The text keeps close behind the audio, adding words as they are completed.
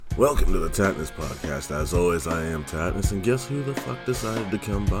Welcome to the Tattness podcast. As always, I am Tattness, and guess who the fuck decided to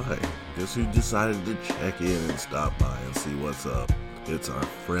come by? Guess who decided to check in and stop by and see what's up? It's our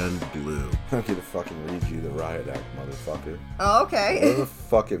friend Blue. I'm gonna fucking read you the riot act, motherfucker. Oh, okay. Where the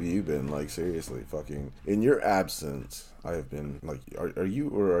fuck have you been? Like, seriously, fucking. In your absence, I have been, like, are you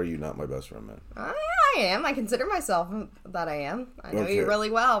or are you not my best friend, man? I am. I consider myself that I am. I know Okay. you really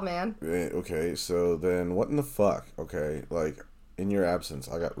well, man. Okay, so then what in the fuck? Okay, like, in your absence,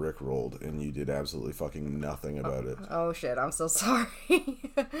 I got rickrolled, and you did absolutely fucking nothing about it. Oh, shit. I'm so sorry.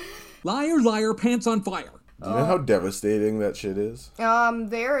 Liar, liar, pants on fire. Do you know how devastating that shit is?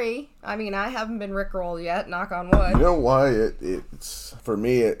 Very. I mean, I haven't been rickrolled yet, knock on wood. You know why it's for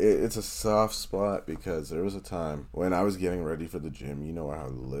me it's a soft spot, because there was a time when I was getting ready for the gym. You know how I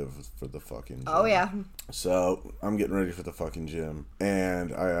live for the fucking gym. Oh, yeah. So I'm getting ready for the fucking gym,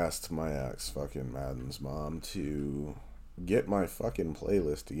 and I asked my ex, fucking Madden's mom, to get my fucking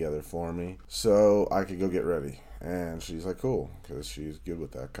playlist together for me so I could go get ready. And she's like, cool, because she's good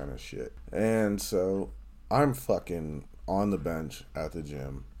with that kind of shit. And so I'm fucking on the bench at the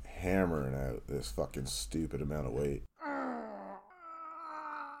gym, hammering out this fucking stupid amount of weight.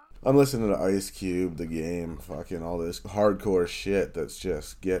 I'm listening to Ice Cube, The Game, fucking all this hardcore shit that's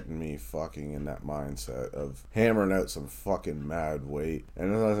just getting me fucking in that mindset of hammering out some fucking mad weight.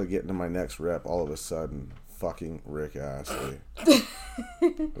 And as I get into my next rep, all of a sudden, fucking Rick Astley.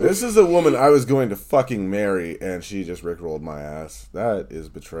 This is a woman I was going to fucking marry, and she just rickrolled my ass. That is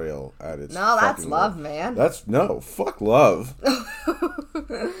betrayal at its No, that's fucking love, worst. man. Fuck love.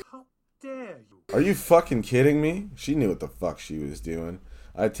 How dare you? Are you fucking kidding me? She knew what the fuck she was doing.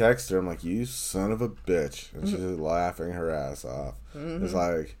 I text her, I'm like, you son of a bitch. And she's laughing her ass off. It's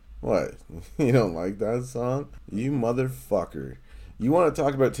like, what? You don't like that song? You motherfucker. You want to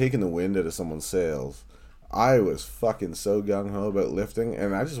talk about taking the wind out of someone's sails? I was fucking so gung-ho about lifting,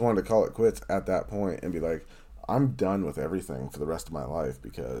 and I just wanted to call it quits at that point and be like, I'm done with everything for the rest of my life,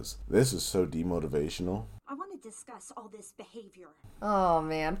 because this is so demotivational. I want to discuss all this behavior. Oh,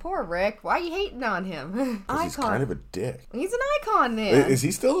 man. Poor Rick. Why are you hating on him? 'Cause he's kind of a dick. He's an icon, man. Is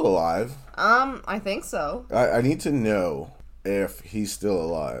he still alive? I think so. I need to know if he's still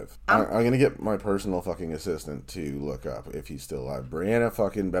alive. I'm gonna get my personal fucking assistant to look up if he's still alive. Brianna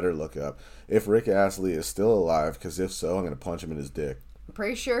fucking better look up if Rick Astley is still alive, because if so, I'm gonna punch him in his dick. I'm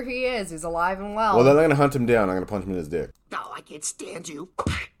pretty sure he is. He's alive and well. Well, then I'm gonna hunt him down. I'm gonna punch him in his dick. Oh, I can't stand you.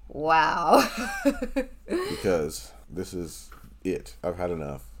 Wow. Because this is it. I've had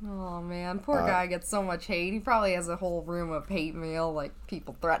enough. Oh, man. Poor guy gets so much hate. He probably has a whole room of hate mail, like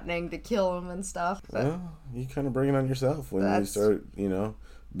people threatening to kill him and stuff. But Well, you kind of bring it on yourself when you That's- start,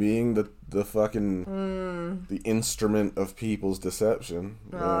 being the fucking the instrument of people's deception.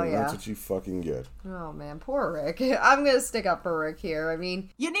 Oh, yeah. That's what you fucking get. Oh, man. Poor Rick. I'm going to stick up for Rick here. I mean,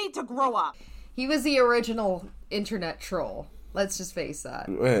 You need to grow up. he was the original internet troll. Let's just face that.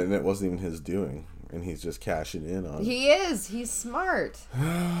 And it wasn't even his doing, and he's just cashing in on it. He is. He's smart.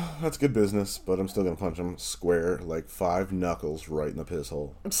 That's good business, but I'm still gonna punch him square, like 5 knuckles right in the piss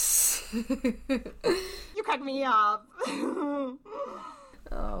hole. You cut me up.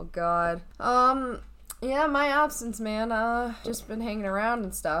 Oh, God. Yeah, my absence, man. Just been hanging around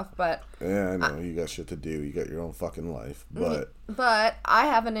and stuff, but Yeah, I know, you got shit to do. You got your own fucking life, but... I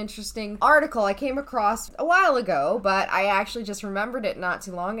have an interesting article I came across a while ago, but I actually just remembered it not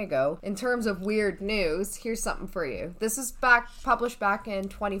too long ago. In terms of weird news, here's something for you. This is published back in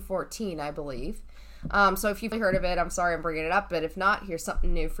 2014, I believe. So if you've heard of it, I'm sorry I'm bringing it up, but if not, here's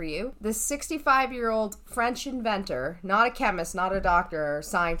something new for you. This 65-year-old French inventor, not a chemist, not a doctor or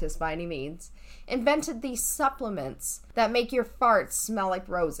scientist by any means, invented these supplements that make your farts smell like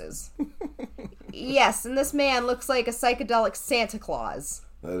roses. Yes, and this man looks like a psychedelic Santa Claus.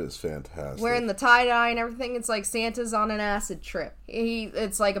 That is fantastic. Wearing the tie-dye and everything, it's like Santa's on an acid trip.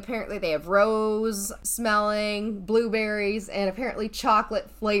 It's like apparently they have rose smelling, blueberries, and apparently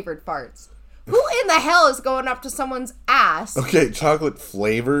chocolate-flavored farts. Who in the hell is going up to someone's ass? Okay, chocolate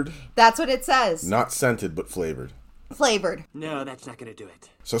flavored? That's what it says. Not scented, but flavored. Flavored. No, that's not gonna do it.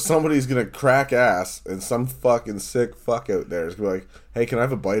 So somebody's gonna crack ass, and some fucking sick fuck out there is gonna be like, hey, can I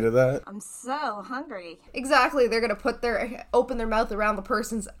have a bite of that? I'm so hungry. Exactly. They're gonna open their mouth around the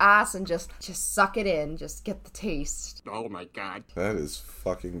person's ass and just suck it in. Just get the taste. Oh my god. That is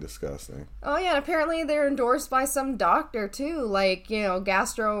fucking disgusting. Oh yeah, and apparently they're endorsed by some doctor too, like,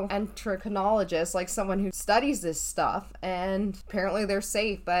 gastroenterologist, like someone who studies this stuff, and apparently they're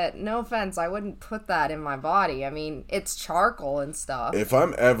safe, but no offense, I wouldn't put that in my body. I mean, it's charcoal and stuff. If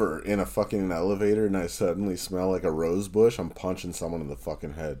I'm ever in a fucking elevator and I suddenly smell like a rose bush, I'm punching someone in the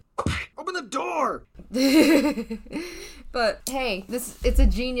fucking head. Open the door! But hey, it's a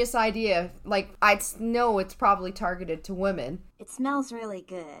genius idea. Like, I know it's probably targeted to women. It smells really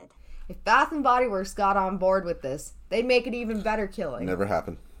good. If Bath and Body Works got on board with this, they'd make it even better killing. Never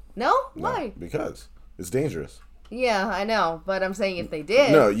happened. No? No, Why? because it's dangerous. Yeah, I know, but I'm saying if they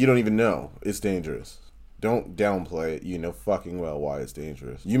did. No, you don't even know. It's dangerous. Don't downplay it. You know fucking well why it's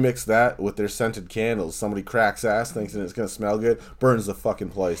dangerous. You mix that with their scented candles. Somebody cracks ass, thinks it's gonna smell good, burns the fucking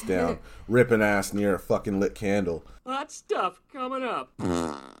place down. Ripping ass near a fucking lit candle. Hot stuff coming up.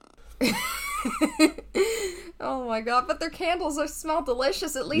 Oh my god, but their candles smell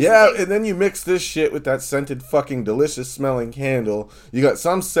delicious at least. Yeah, and then you mix this shit with that scented fucking delicious smelling candle. You got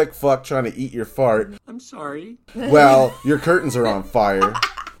some sick fuck trying to eat your fart. I'm sorry. Well, your curtains are on fire.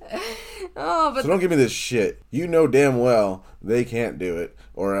 Oh, but So don't give me this shit. You know damn well they can't do it,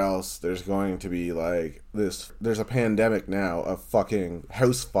 or else there's going to be like this. There's a pandemic now of fucking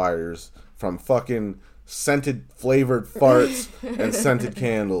house fires from fucking scented flavored farts and scented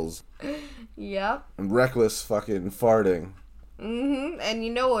candles yep. and reckless fucking farting. And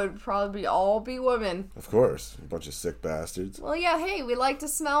you know it would probably all be women. Of course, a bunch of sick bastards. Well, yeah, hey, we like to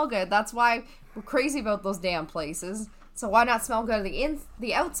smell good. That's why we're crazy about those damn places. So why not smell good on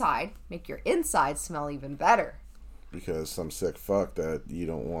the outside? Make your inside smell even better. Because some sick fuck that you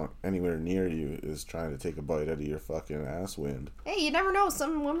don't want anywhere near you is trying to take a bite out of your fucking ass wind. Hey, you never know.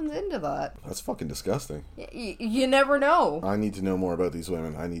 Some women's into that. That's fucking disgusting. You never know. I need to know more about these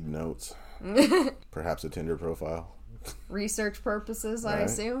women. I need notes. Perhaps a Tinder profile. Research purposes, I Right?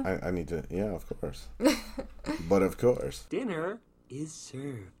 assume. I need to, yeah, of course. But of course, Dinner is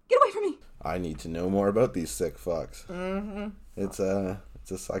served. Get away from me! I need to know more about these sick fucks. It's a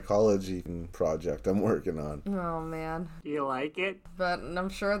psychology project I'm working on. Oh, man. You like it? But I'm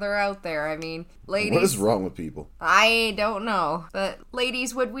sure they're out there. I mean, ladies. What is wrong with people? I don't know. But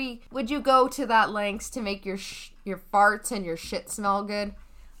ladies, would you go to that lengths to make your farts and your shit smell good?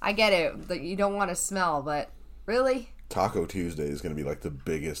 I get it that you don't want to smell, but really? Taco Tuesday is going to be like the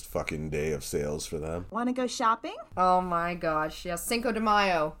biggest fucking day of sales for them. Wanna go shopping? Oh my gosh, yes, Cinco de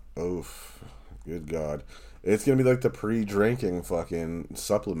Mayo. Oof. Good God. It's going to be like the pre-drinking fucking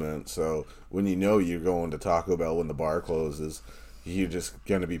supplement. So when you know you're going to Taco Bell when the bar closes, you're just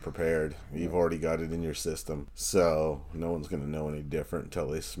going to be prepared. You've already got it in your system. So no one's going to know any different until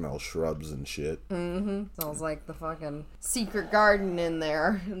they smell shrubs and shit. Smells like the fucking secret garden in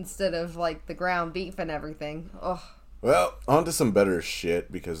there instead of like the ground beef and everything. Ugh. Well, on to some better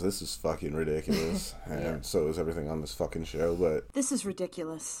shit, because this is fucking ridiculous. And so is everything on this fucking show, but This is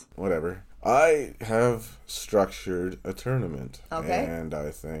ridiculous. whatever. I have structured a tournament. Okay. And I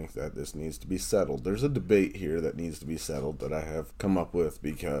think that this needs to be settled. There's a debate here that needs to be settled that I have come up with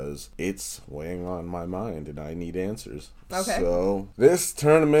because it's weighing on my mind and I need answers. Okay. So, this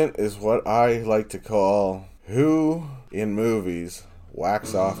tournament is what I like to call Who in Movies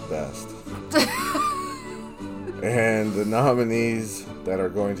Wax Off Best. And the nominees that are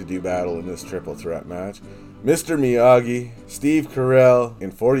going to do battle in this triple threat match: Mr. Miyagi, Steve Carell,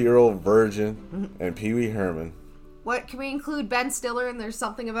 and 40-Year-Old Virgin, and Pee Wee Herman. What, can we include Ben Stiller and There's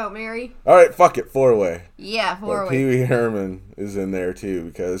Something About Mary? Alright, fuck it, 4-way. Yeah, But 4-way. Pee Wee Herman is in there too,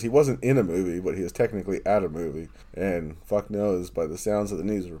 because he wasn't in a movie, but he was technically at a movie. And fuck knows, by the sounds of the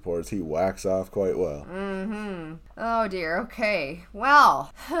news reports, he whacks off quite well. Oh dear, okay.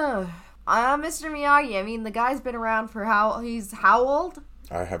 Well, Mr. Miyagi, I mean, the guy's been around for how old?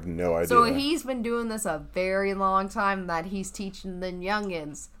 I have no idea. So he's been doing this a very long time, that he's teaching the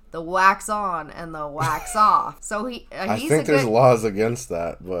youngins the wax on and the wax off. So he's I a think there's good... laws against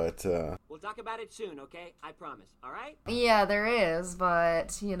that, but We'll talk about it soon, okay? I promise. All right? Yeah, there is,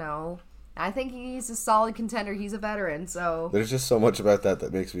 but, I think he's a solid contender. He's a veteran, so... there's just so much about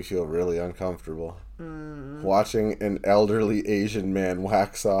that makes me feel really uncomfortable. Watching an elderly Asian man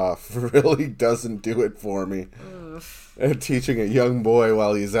wax off really doesn't do it for me. And teaching a young boy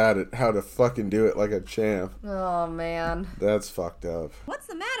while he's at it how to fucking do it like a champ. Oh, man. That's fucked up. What's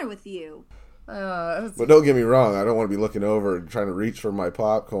the matter with you? But don't get me wrong, I don't want to be looking over and trying to reach for my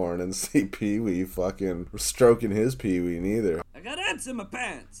popcorn and see Pee-wee fucking stroking his Pee-wee neither. I got ants in my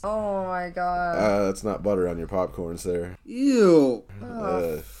pants. Oh, my God. That's not butter on your popcorn, sir. Ew.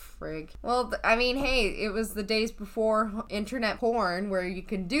 Frig. Well, I mean, hey, it was the days before internet porn where you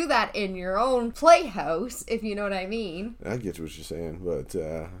can do that in your own playhouse, if you know what I mean. I get what you're saying, but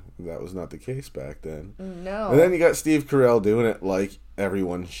that was not the case back then. No. And then you got Steve Carell doing it like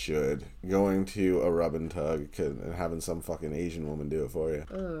everyone should. Going to a rub and tug and having some fucking Asian woman do it for you.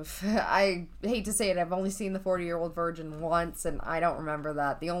 Oof. I hate to say it, I've only seen the 40-Year-Old Virgin once, and I don't remember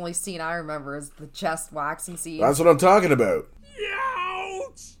that. The only scene I remember is the chest waxing scene. That's what I'm talking about.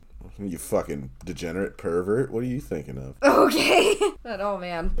 Ouch! You fucking degenerate pervert. What are you thinking of? Okay. But, oh,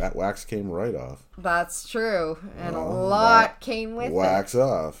 man. That wax came right off. That's true. And a lot came with wax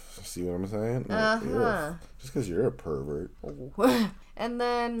off. See what I'm saying? Uh-huh. Just because you're a pervert. And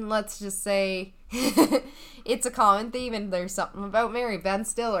then, let's just say, it's a common theme, and there's something about Mary. Ben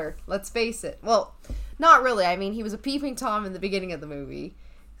Stiller. Let's face it. Well, not really. I mean, he was a peeping Tom in the beginning of the movie.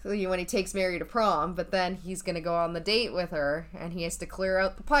 So when he takes Mary to prom, but then he's going to go on the date with her, and he has to clear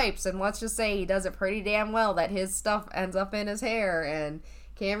out the pipes, and let's just say he does it pretty damn well, that his stuff ends up in his hair, and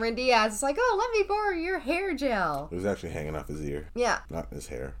Cameron Diaz is like, oh, let me borrow your hair gel. It was actually hanging off his ear. Yeah. Not his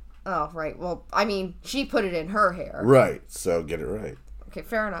hair. Oh, right. Well, I mean, she put it in her hair. Right. So get it right. Okay,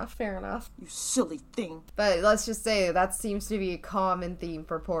 fair enough. You silly thing. But let's just say that seems to be a common theme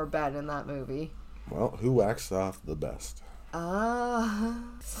for poor Ben in that movie. Well, who waxed off the best? Oh,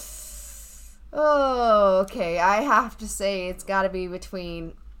 okay. I have to say it's got to be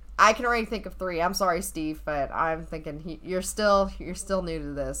between. I can already think of 3. I'm sorry, Steve, but I'm thinking you're still new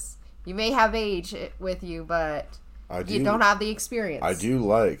to this. You may have age with you, but you don't have the experience. I do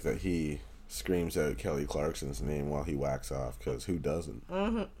like that he screams out Kelly Clarkson's name while he whacks off, because who doesn't?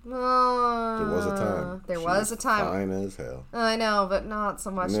 Mm-hmm. There was a time. There was a time. Fine as hell. I know, but not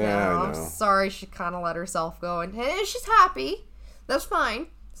so much Yeah, now. I I'm know. sorry she kind of let herself go, and she's happy. That's fine.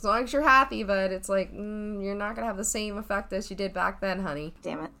 As long as you're happy, but it's like, you're not going to have the same effect as you did back then, honey.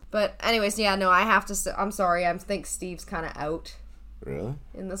 Damn it. But anyways, yeah, no, I have to say, I'm sorry, I think Steve's kind of out Really?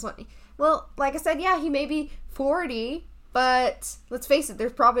 in this one. Well, like I said, yeah, he may be 40, but let's face it,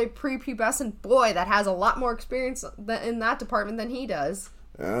 there's probably a prepubescent boy that has a lot more experience in that department than he does.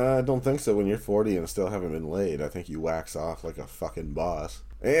 I don't think so. When you're 40 and still haven't been laid, I think you wax off like a fucking boss.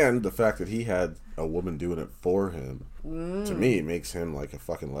 And the fact that he had a woman doing it for him, to me, makes him like a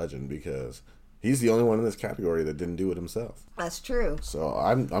fucking legend, because he's the only one in this category that didn't do it himself. That's true. So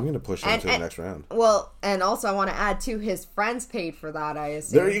I'm going to push him to the next round. Well, and also I want to add too, his friends paid for that, I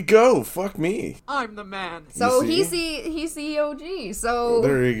assume. There you go. Fuck me. I'm the man. So You he's the OG. So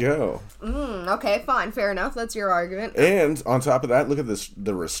There you go. Okay, fine, fair enough. That's your argument. And on top of that, look at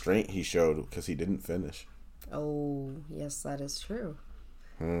the restraint he showed, because he didn't finish. Oh, yes, that is true.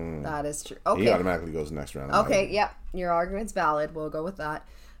 That is true. Okay. He automatically goes next round. Okay, yep. Your argument's valid. We'll go with that.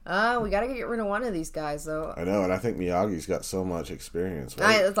 We gotta get rid of one of these guys, though. I know, and I think Miyagi's got so much experience.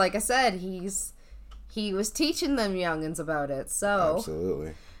 Right? Like I said, he was teaching them youngins about it. So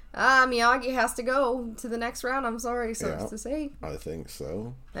Absolutely. Miyagi has to go to the next round. I'm sorry, to say. I think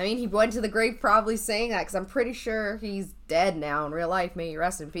so. I mean, he went to the grave probably saying that, because I'm pretty sure he's dead now in real life. May he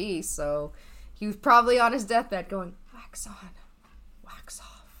rest in peace. So he was probably on his deathbed going, wax on, wax off.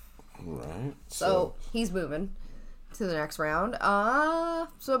 Right. So he's moving to the next round.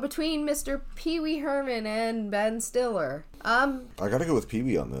 So between Mr. Pee Wee Herman and Ben Stiller. I gotta go with Pee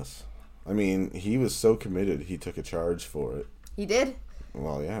Wee on this. I mean, he was so committed, he took a charge for it. He did?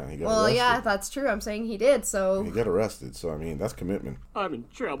 Well, yeah, he got Well, arrested. yeah, that's true. I'm saying he did, so... He got arrested, so I mean, that's commitment. I'm in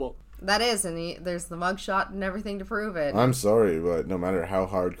trouble. That is, and there's the mugshot and everything to prove it. I'm sorry, but no matter how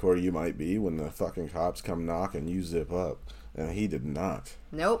hardcore you might be, when the fucking cops come knocking, you zip up. And he did not.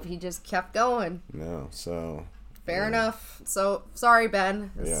 Nope, he just kept going. No, so... Fair enough. So, sorry,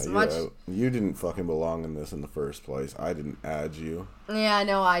 Ben. Yeah, you didn't fucking belong in this in the first place. I didn't add you. Yeah, I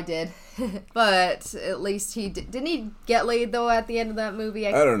know I did. But at least he didn't he get laid, though, at the end of that movie?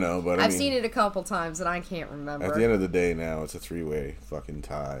 I don't know, but I've seen it a couple times, and I can't remember. At the end of the day now, it's a 3-way fucking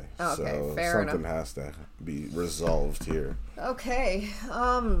tie. Okay, so fair something enough. has to be resolved here. Okay,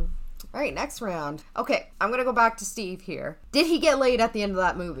 alright, next round. Okay, I'm gonna go back to Steve here. Did he get laid at the end of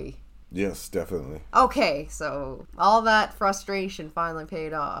that movie? Yes, definitely. Okay, so all that frustration finally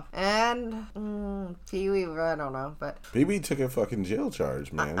paid off. And, Pee-wee, I don't know, but... Pee-wee took a fucking jail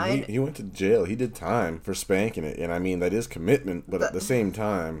charge, man. He went to jail. He did time for spanking it. And I mean, that is commitment, but at the same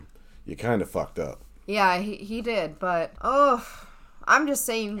time, you kind of fucked up. Yeah, he did, but, I'm just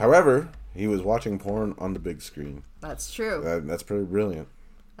saying... However, he was watching porn on the big screen. That's true. That's pretty brilliant.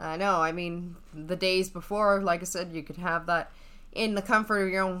 I know, I mean, the days before, like I said, you could have that in the comfort of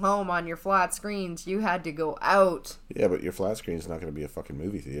your own home on your flat screens. You had to go out. Yeah, but your flat screen is not going to be a fucking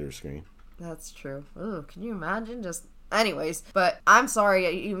movie theater screen. That's true. Ooh, can you imagine? Anyways, but I'm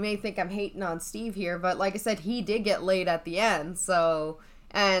sorry, you may think I'm hating on Steve here, but like I said, he did get laid at the end, so...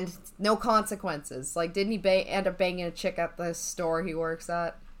 And no consequences. Like, didn't he end up banging a chick at the store he works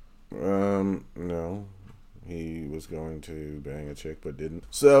at? No. He was going to bang a chick, but didn't.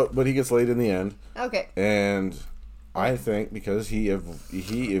 So, but he gets laid in the end. Okay. And I think because he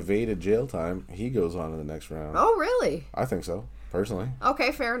evaded jail time, he goes on to the next round. Oh, really? I think so, personally.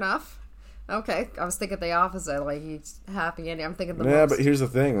 Okay, fair enough. Okay, I was thinking the opposite. Like, he's happy ending. I'm thinking the Yeah, most. but here's the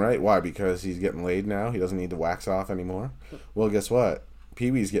thing, right? Why? Because he's getting laid now? He doesn't need to wax off anymore? Well, guess what?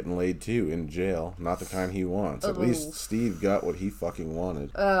 Pee-wee's getting laid too in jail. Not the kind he wants. At least Steve got what he fucking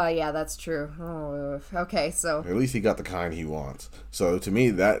wanted. Yeah, that's true. Oh, okay, so. At least he got the kind he wants. So to me,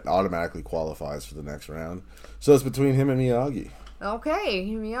 that automatically qualifies for the next round. So it's between him and Miyagi. Okay,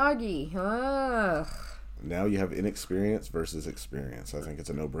 Miyagi. Now you have inexperience versus experience. I think it's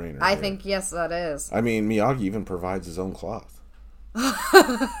a no-brainer. I think, yes, that is. I mean, Miyagi even provides his own cloth.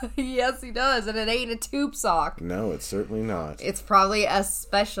 Yes, he does, and it ain't a tube sock. No, it's certainly not. It's probably a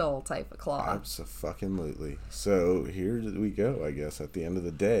special type of cloth. Abso-fucking-lutely. So here we go, I guess, at the end of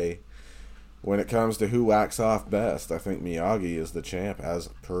the day. When it comes to who whacks off best, I think Miyagi is the champ, as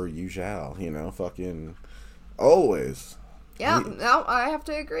per usual. You know, fucking always. Yeah, no, I have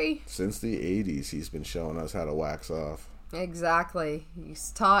to agree. Since the 80s, he's been showing us how to wax off. Exactly.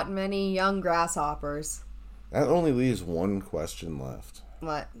 He's taught many young grasshoppers. That only leaves one question left.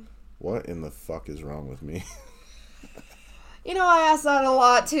 What? What in the fuck is wrong with me? You know, I ask that a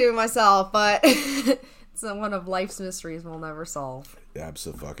lot too myself, but it's one of life's mysteries we'll never solve.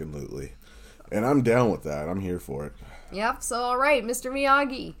 Abso-fucking-lutely. And I'm down with that. I'm here for it. Yep, so alright, Mr.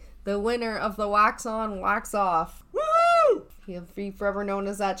 Miyagi, the winner of the wax on, wax off. Woo! He'll be forever known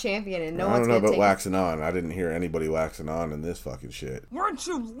as that champion, and no I one's don't know gonna about take waxing on. I didn't hear anybody waxing on in this fucking shit. Weren't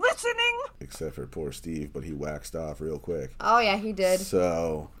you listening? Except for poor Steve, but he waxed off real quick. Oh yeah, he did.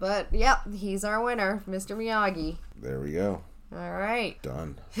 So, But yep, he's our winner, Mr. Miyagi. there we go. Alright.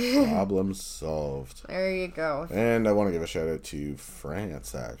 Done. Problem solved. There you go. And I want to give a shout out to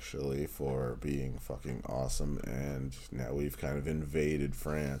France, actually, for being fucking awesome. And now we've kind of invaded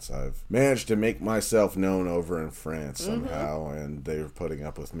France. I've managed to make myself known over in France somehow, and they're putting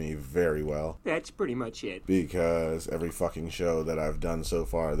up with me very well. That's pretty much it. Because every fucking show that I've done so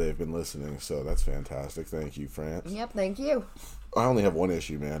far, they've been listening. So that's fantastic. Thank you, France. Yep, thank you. I only have one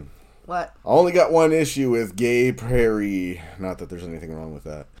issue, man. What? I only got one issue with Gay Prairie. Not that there's anything wrong with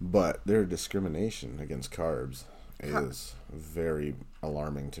that. But their discrimination against carbs is very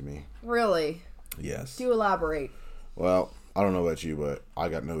alarming to me. Really? Yes. Do elaborate. Well, I don't know about you, but I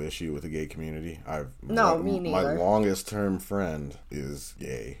got no issue with the gay community. Me neither. My longest term friend is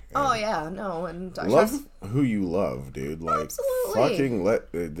gay. Oh yeah, no, and I Love who you love, dude. Like, Absolutely. fucking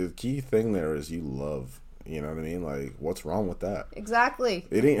the key thing there is you love. You know what I mean? Like, what's wrong with that? Exactly.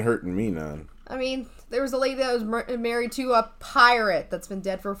 It ain't hurting me none. I mean, there was a lady that was married to a pirate that's been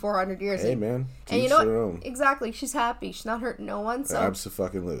dead for 400 years. Hey, man. And you know their what? own. Exactly. She's happy. She's not hurting no one. So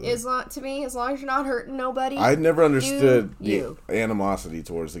Absolutely. to me, as long as you're not hurting nobody. I never understood you. the animosity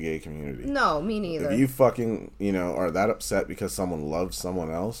towards the gay community. No, me neither. If you fucking, are that upset because someone loves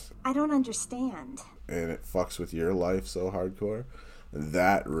someone else I don't understand. and it fucks with your life so hardcore,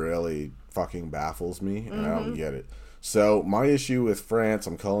 that really fucking baffles me, and I don't get it. So, my issue with France,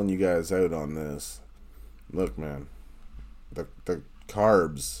 I'm calling you guys out on this. Look, man, the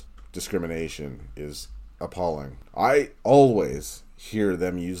carbs discrimination is appalling. I always hear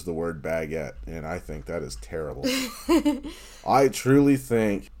them use the word baguette, and I think that is terrible. I truly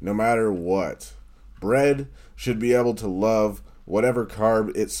think, no matter what, bread should be able to love whatever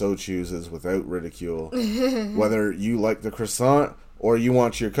carb it so chooses without ridicule. Whether you like the croissant or you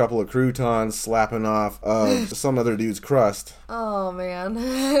want your couple of croutons slapping off of some other dude's crust. Oh,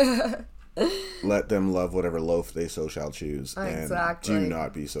 man. Let them love whatever loaf they so shall choose. Exactly. And do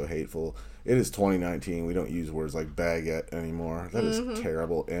not be so hateful. It is 2019. We don't use words like baguette anymore. That is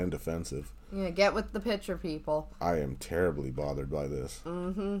terrible and offensive. Yeah, get with the picture, people. I am terribly bothered by this.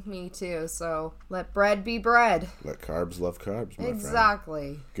 Me too. So, let bread be bread. Let carbs love carbs, my friend.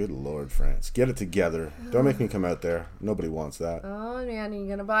 Exactly. Good Lord, France. Get it together. Don't make me come out there. Nobody wants that. Oh, man, you're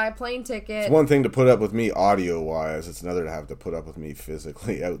gonna buy a plane ticket. It's one thing to put up with me audio-wise. It's another to have to put up with me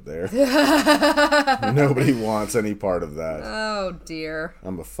physically out there. Nobody wants any part of that. Oh, dear.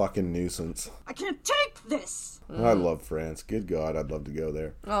 I'm a fucking nuisance. I can't take this. I love France. Good God, I'd love to go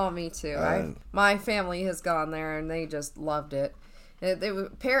there. Oh, me too. And- My family has gone there, and they just loved it.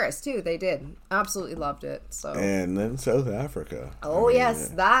 Paris, too, they did. Absolutely loved it. So. And then South Africa. Oh, yes,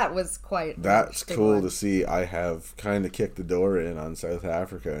 that was quite That's interesting cool one. to see. I have kind of kicked the door in on South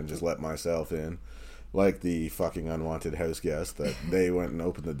Africa and just let myself in. Like the fucking unwanted house guest that they went and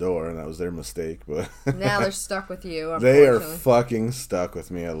opened the door and that was their mistake. But Now they're stuck with you, they are unfortunately. fucking stuck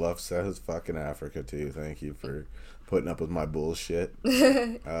with me. I love South fucking Africa too. Thank you for putting up with my bullshit.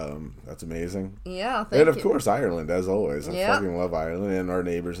 That's amazing. Yeah, thank And of you. course Ireland, as always. I Yeah. fucking love Ireland and our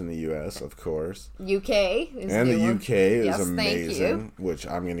neighbors in the US, of course. UK is And a the new one. UK is Yes, amazing, which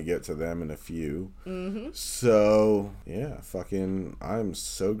I'm going to get to them in a few. So, yeah, fucking, I'm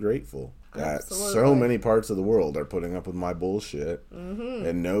so grateful that so Absolutely. many parts of the world are putting up with my bullshit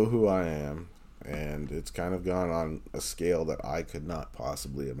and know who I am. And it's kind of gone on a scale that I could not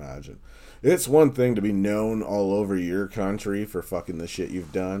possibly imagine. It's one thing to be known all over your country for fucking the shit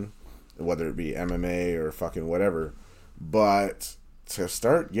you've done, whether it be MMA or fucking whatever. But to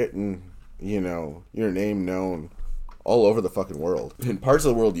start getting, you know, your name known all over the fucking world, in parts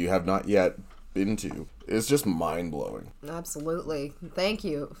of the world you have not yet been to, it's just mind-blowing. Absolutely. Thank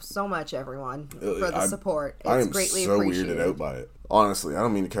you so much, everyone, for the support. It's I am greatly so appreciated. weirded out by it. Honestly, I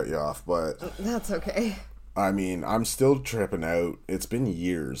don't mean to cut you off, but That's okay. I mean, I'm still tripping out. It's been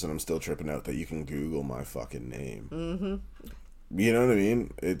years, and I'm still tripping out that you can Google my fucking name. Mm-hmm. You know what I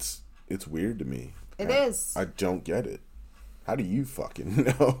mean? It's weird to me. It is. I don't get it. How do you fucking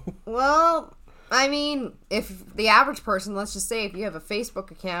know? Well, I mean, if the average person, let's just say if you have a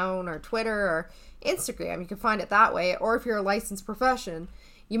Facebook account or Twitter or Instagram, you can find it that way. Or if you're a licensed profession,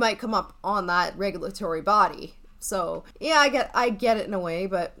 you might come up on that regulatory body. So, yeah, I get it in a way,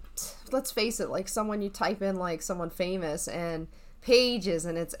 but let's face it, like someone you type in like someone famous and pages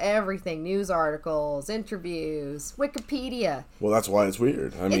and it's everything, news articles, interviews, Wikipedia. Well, that's why it's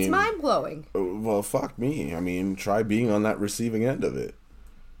weird. I mean, It's mind-blowing. well, fuck me. I mean, try being on that receiving end of it.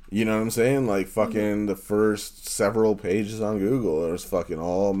 You know what I'm saying? Like, fucking the first several pages on Google, it was fucking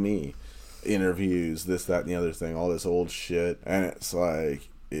all me. Interviews, this, that, and the other thing, all this old shit. And it's like,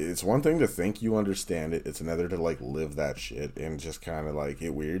 it's one thing to think you understand it. It's another to, like, live that shit and just kind of, like, it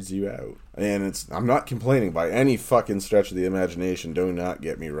weirds you out. And I'm not complaining by any fucking stretch of the imagination. Do not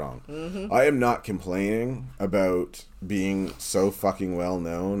get me wrong. Mm-hmm. I am not complaining about being so fucking well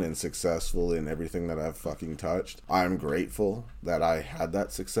known and successful in everything that I've fucking touched. I'm grateful that I had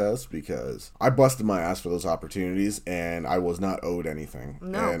that success because I busted my ass for those opportunities and I was not owed anything.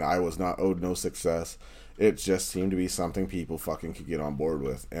 No. And I was not owed no success. It just seemed to be something people fucking could get on board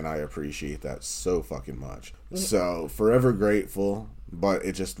with, and I appreciate that so fucking much. So, forever grateful, but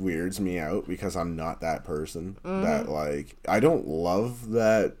it just weirds me out because I'm not that person that, like, I don't love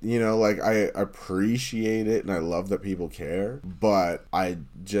that, you know, like, I appreciate it and I love that people care, but I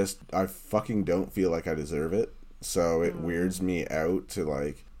fucking don't feel like I deserve it. So it weirds me out to,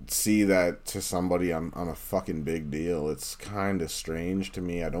 like, see that to somebody I'm a fucking big deal. It's kind of strange to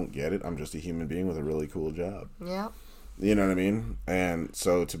me. I don't get it. I'm just a human being with a really cool job. Yeah. You know what I mean? And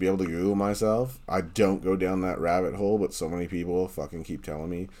so to be able to Google myself, I don't go down that rabbit hole, but so many people fucking keep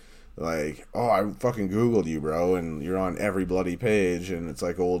telling me, like, oh, I fucking Googled you, bro, and you're on every bloody page, and it's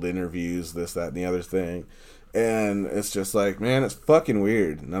like old interviews, this, that, and the other thing. And it's just like, man, it's fucking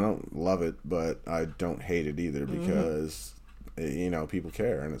weird. And I don't love it, but I don't hate it either because, you know, people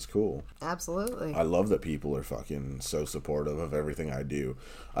care and it's cool. Absolutely. I love that people are fucking so supportive of everything I do.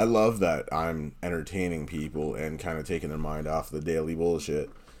 I love that I'm entertaining people and kind of taking their mind off the daily bullshit.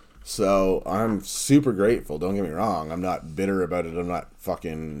 So I'm super grateful. Don't get me wrong. I'm not bitter about it. I'm not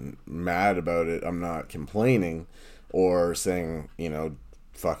fucking mad about it. I'm not complaining or saying, you know,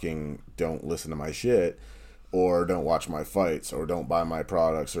 fucking don't listen to my shit. Or don't watch my fights, or don't buy my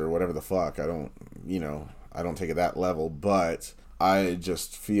products, or whatever the fuck. I don't take it that level, but I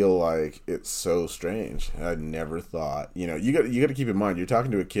just feel like it's so strange. I never thought, you know, you got to keep in mind, you're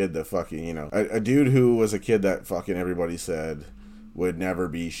talking to a kid that fucking, you know, a dude who was a kid that fucking everybody said would never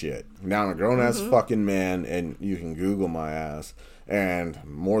be shit. Now I'm a grown-ass fucking man, and you can Google my ass, and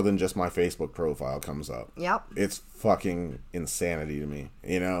more than just my Facebook profile comes up. Yep. It's fucking insanity to me.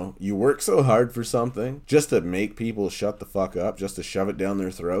 You know, you work so hard for something just to make people shut the fuck up, just to shove it down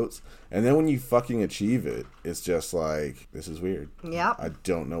their throats, and then when you fucking achieve it, it's just like, this is weird. Yep. I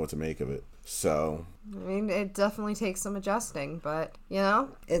don't know what to make of it. So, I mean, it definitely takes some adjusting, but, you know,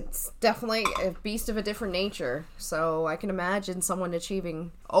 it's definitely a beast of a different nature. So I can imagine someone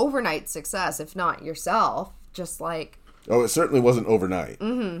achieving overnight success, if not yourself, just like... Oh, it certainly wasn't overnight.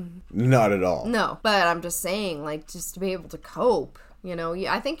 Mm-hmm. Not at all. No, but I'm just saying, like, just to be able to cope, you know,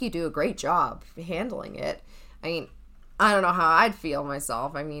 I think you do a great job handling it. I mean, I don't know how I'd feel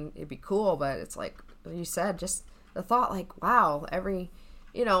myself. I mean, it'd be cool, but it's like you said, just the thought, like, wow, every,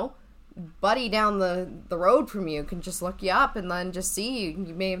 you know... buddy down the road from you can just look you up and then just see you.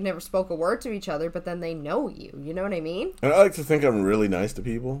 You may have never spoke a word to each other, but then they know you. You know what I mean? And I like to think I'm really nice to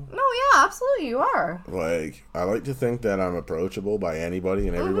people. No, yeah, absolutely, you are. Like, I like to think that I'm approachable by anybody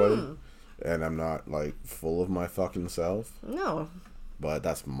and everybody. And I'm not, like, full of my fucking self. No. But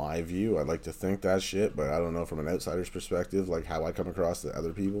that's my view. I like to think that shit, but I don't know from an outsider's perspective, like, how I come across to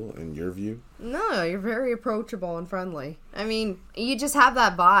other people in your view. No, you're very approachable and friendly. I mean, you just have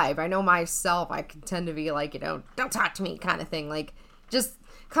that vibe. I know myself, I can tend to be like, you know, don't talk to me kind of thing. Like, just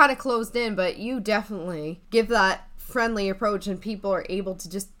kind of closed in, but you definitely give that friendly approach and people are able to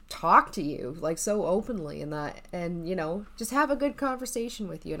just talk to you like so openly and you know, just have a good conversation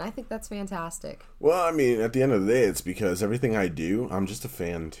with you, and I think that's fantastic. Well, I mean, at the end of the day, it's because everything I do, I'm just a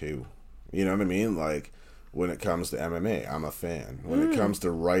fan too. You know what I mean? Like, when it comes to MMA, I'm a fan. When it comes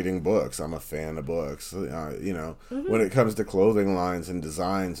to writing books, I'm a fan of books. You know, when it comes to clothing lines and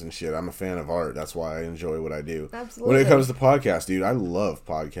designs and shit, I'm a fan of art. That's why I enjoy what I do. Absolutely. When it comes to podcasts, dude, I love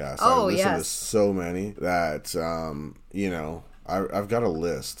podcasts. Oh, I listen to yes. so many that, you know, I've got a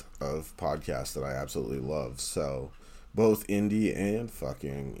list of podcasts that I absolutely love. So, both indie and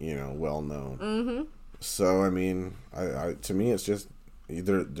fucking, you know, well-known. Mm-hmm. So, I mean, I to me, it's just...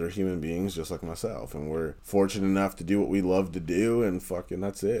 they're human beings just like myself, and we're fortunate enough to do what we love to do, and fucking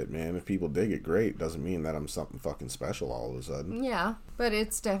that's it, man. If people dig it, great. Doesn't mean that I'm something fucking special all of a sudden. Yeah, but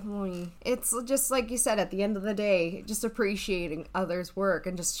it's definitely, it's just like you said, at the end of the day, just appreciating others' work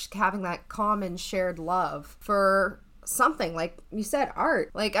and just having that common shared love for something, like you said, art.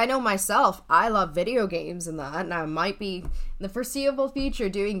 Like, I know myself, I love video games and that, and I might be in the foreseeable future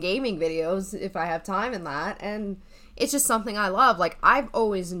doing gaming videos if I have time in that, and it's just something I love. Like, I've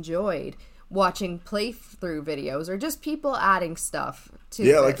always enjoyed watching playthrough videos or just people adding stuff to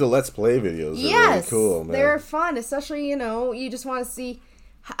it. Like the Let's Play videos are really cool, man. They're fun, especially, you know, you just want to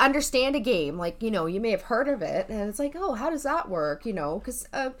understand a game. Like, you know, you may have heard of it, and it's like, oh, how does that work? You know, because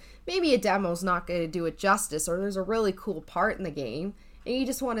maybe a demo's not going to do it justice, or there's a really cool part in the game, and you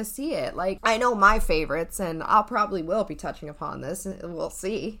just want to see it. Like, I know my favorites, and I'll probably will be touching upon this. We'll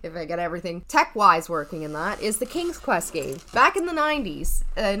see if I get everything tech-wise working in that, is the King's Quest game. Back in the 90s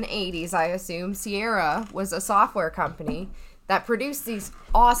and 80s, I assume, Sierra was a software company that produced these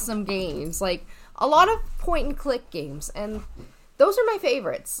awesome games, like a lot of point-and-click games, and those are my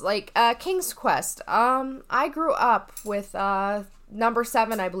favorites. Like, King's Quest. I grew up with number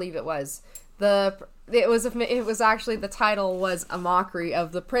 7, I believe it was. It was actually, the title was a mockery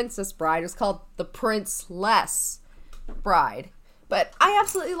of The Princess Bride. It was called The Princeless Bride. But I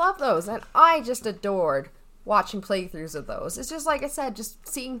absolutely love those, and I just adored watching playthroughs of those. It's just, like I said, just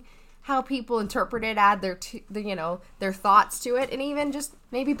seeing how people interpret it, add their thoughts to it, and even just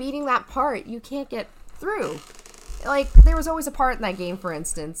maybe beating that part you can't get through. Like, there was always a part in that game, for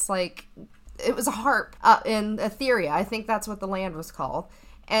instance, like, it was a harp in Etheria. I think that's what the land was called.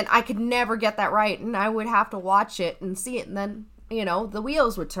 And I could never get that right, and I would have to watch it and see it, and then, you know, the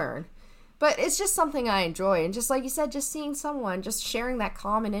wheels would turn. But it's just something I enjoy, and just like you said, just seeing someone, just sharing that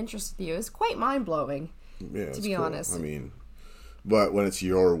common interest with you is quite mind-blowing, to be honest. I mean, but when it's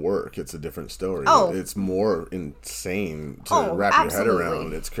your work, it's a different story. Oh. It's more insane to wrap absolutely. your head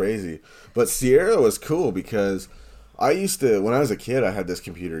around. It's crazy. But Sierra was cool because I used to, when I was a kid, I had this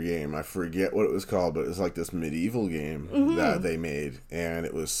computer game. I forget what it was called, but it was like this medieval game that they made. And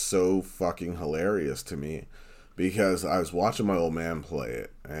it was so fucking hilarious to me because I was watching my old man play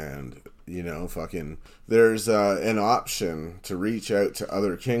it. And, you know, fucking, there's an option to reach out to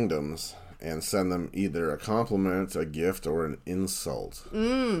other kingdoms and send them either a compliment, a gift, or an insult.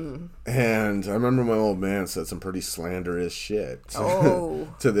 And I remember my old man said some pretty slanderous shit to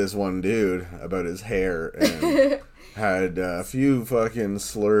this one dude about his hair, and had a few fucking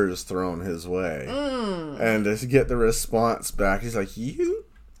slurs thrown his way. And to get the response back, he's like, "You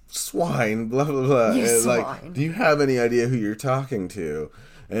swine, blah, blah, blah." You and swine. like, do you have any idea who you're talking to?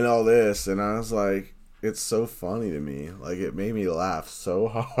 And all this. And I was like, it's so funny to me. Like, it made me laugh so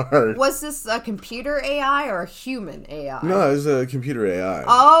hard. Was this a computer AI or a human AI? No, it was a computer AI.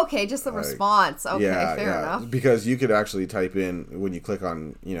 Oh, okay, just the response. Okay, fair enough. Because you could actually type in, when you click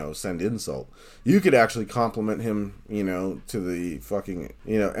on, you know, send insult, you could actually compliment him, you know, to the fucking,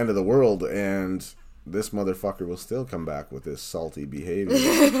 you know, end of the world, and this motherfucker will still come back with this salty behavior.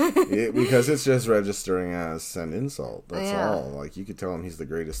 Because it's just registering as send insult. That's all. Like, you could tell him he's the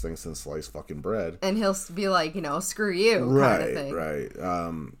greatest thing since sliced fucking bread. And he'll be like, you know, screw you, kind of thing. Right.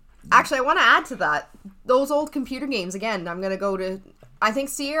 Actually, I want to add to that. Those old computer games, again, I'm going to go to, I think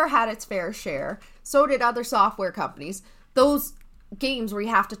Sierra had its fair share. So did other software companies. Those games where you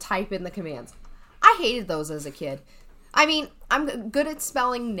have to type in the commands. I hated those as a kid. I mean, I'm good at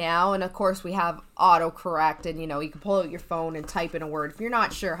spelling now, and of course we have autocorrect, and, you know, you can pull out your phone and type in a word if you're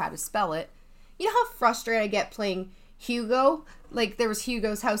not sure how to spell it. You know how frustrated I get playing Hugo? Like, there was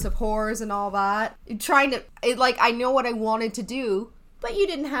Hugo's House of Horrors and all that. I know what I wanted to do, but you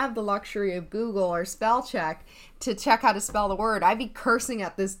didn't have the luxury of Google or spell check to check how to spell the word. I'd be cursing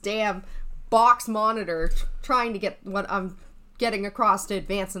at this damn box monitor trying to get what I'm getting across to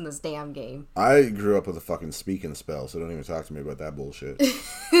advance in this damn game. I grew up with a fucking speak and spell, so don't even talk to me about that bullshit.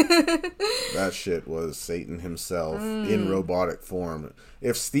 That shit was Satan himself in robotic form.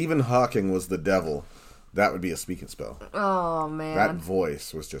 If Stephen Hawking was the devil, that would be a speak and spell. Oh, man. That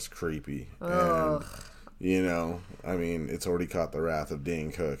voice was just creepy. Ugh. And, you know, I mean, it's already caught the wrath of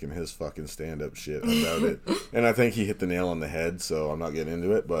Dane Cook and his fucking stand-up shit about it. And I think he hit the nail on the head, so I'm not getting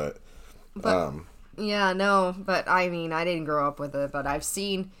into it, but yeah, no, but I mean, I didn't grow up with it, but I've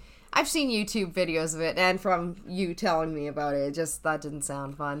seen YouTube videos of it, and from you telling me about it, that didn't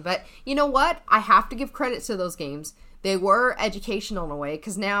sound fun. But you know what? I have to give credit to those games. They were educational in a way,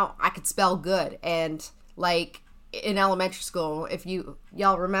 because now I could spell good, and like in elementary school, if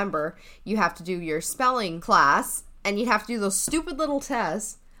y'all remember, you have to do your spelling class, and you have to do those stupid little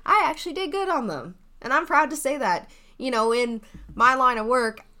tests. I actually did good on them, and I'm proud to say that. You know, in my line of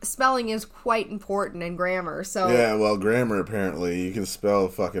work, spelling is quite important, and grammar, so... Yeah, well, grammar, apparently, you can spell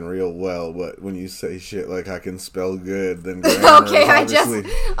fucking real well, but when you say shit like, I can spell good, then grammar okay, is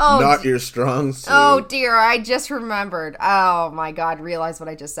obviously not your strong suit. Oh, dear, I just remembered. Oh, my God, realize what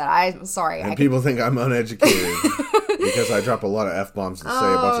I just said. I'm sorry. And people think I'm uneducated because I drop a lot of F-bombs and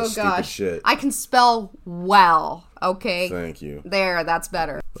say a bunch of stupid shit. I can spell well, okay? Thank you. There, that's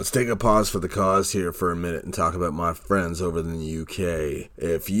better. Let's take a pause for the cause here for a minute and talk about my friends over in the UK.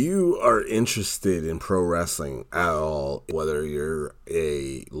 If you are interested in pro wrestling at all, whether you're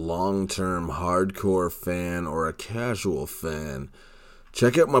a long-term hardcore fan or a casual fan,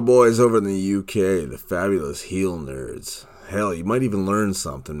 check out my boys over in the UK, the Fabulous Heel Nerds. Hell, you might even learn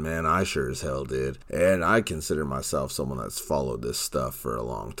something, man. I sure as hell did. And I consider myself someone that's followed this stuff for a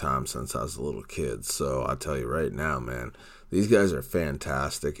long time since I was a little kid. So I tell you right now, man, these guys are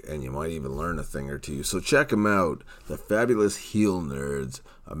fantastic, and you might even learn a thing or two. So check them out. The Fabulous Heel Nerds.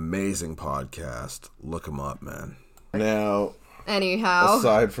 Amazing podcast. Look them up, man. Now, anyhow,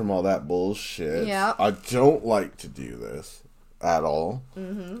 aside from all that bullshit, yeah. I don't like to do this at all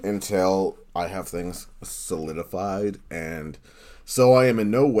until I have things solidified, and so I am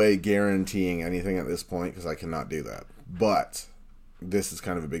in no way guaranteeing anything at this point because I cannot do that. But this is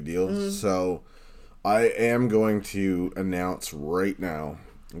kind of a big deal, so I am going to announce right now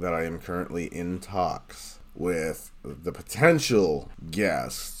that I am currently in talks with the potential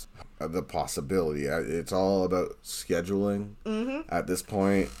guests, the possibility. It's all about scheduling at this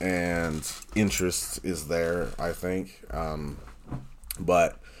point, and interest is there, I think.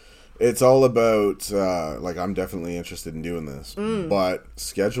 But it's all about, like, I'm definitely interested in doing this, but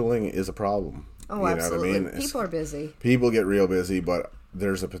scheduling is a problem. Oh, you absolutely. know what I mean? People are busy. People get real busy, but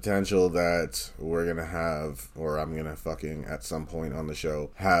there's a potential that we're going to have, or I'm going to fucking, at some point on the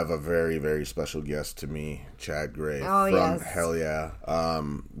show, have a very, very special guest to me, Chad Gray from yes. Hell Yeah.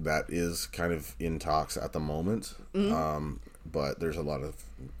 That is kind of in talks at the moment. But there's a lot of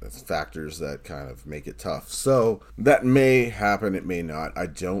factors that kind of make it tough. So that may happen, it may not. I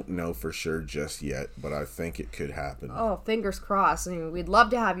don't know for sure just yet, but I think it could happen. Oh, fingers crossed. I mean, we'd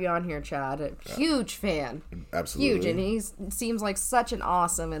love to have you on here, Chad. A huge fan. Absolutely. Huge, and he seems like such an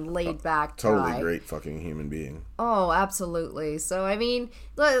awesome and laid-back guy. Totally great fucking human being. Oh, absolutely. So, I mean,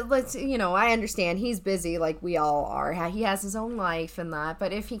 let's, you know, I understand he's busy like we all are. He has his own life and that,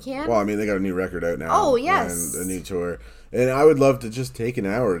 but if he can... Well, I mean, they got a new record out now. Oh, yes. And a new tour. And I would love to just take an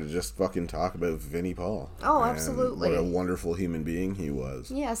hour to just fucking talk about Vinnie Paul. Oh, and absolutely. what a wonderful human being he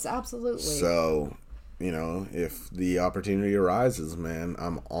was. Yes, absolutely. So, you know, if the opportunity arises, man,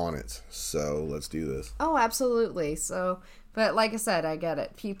 I'm on it. So, let's do this. Oh, absolutely. So, but like I said, I get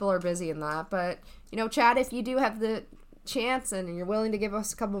it. People are busy in that. But, you know, Chad, if you do have the chance and you're willing to give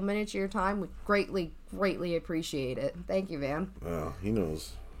us a couple minutes of your time, we greatly, greatly appreciate it. Thank you, Van. Well, he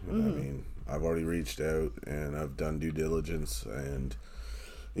knows. I mean, I've already reached out and I've done due diligence, and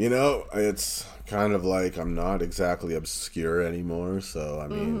you know, it's kind of like I'm not exactly obscure anymore, so I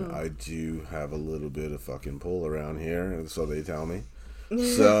mean, I do have a little bit of fucking pull around here, and so they tell me.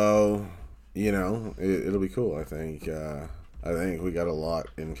 So, you know, it'll be cool. I think we got a lot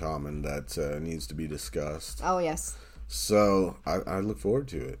in common that needs to be discussed. Oh, yes. So I look forward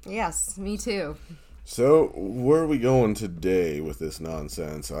to it. Yes, me too. So, where are we going today with this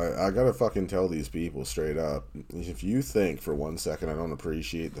nonsense? I gotta fucking tell these people straight up. If you think for 1 second I don't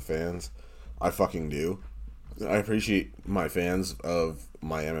appreciate the fans, I fucking do. I appreciate my fans of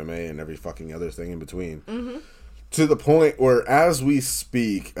my MMA and every fucking other thing in between. To the point where, as we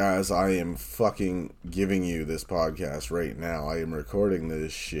speak, as I am fucking giving you this podcast right now, I am recording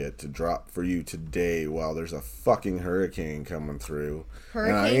this shit to drop for you today while there's a fucking hurricane coming through.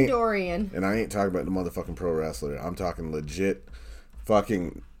 Hurricane Dorian. And I ain't talking about the motherfucking pro wrestler. I'm talking legit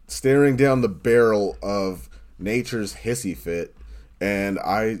fucking staring down the barrel of nature's hissy fit, and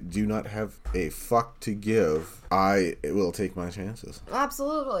I do not have a fuck to give. I will take my chances.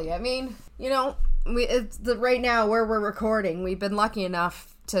 Absolutely. I mean, you know, right now where we're recording, we've been lucky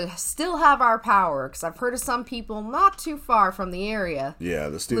enough to still have our power, because I've heard of some people not too far from the area. Yeah,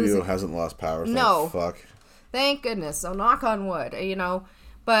 the studio hasn't lost power. No. Fuck. Thank goodness. So knock on wood,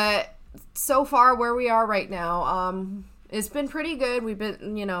 But so far where we are right now, it's been pretty good. We've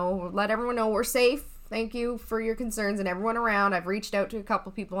been, let everyone know we're safe. Thank you for your concerns and everyone around. I've reached out to a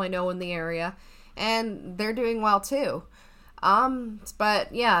couple people I know in the area, and they're doing well too.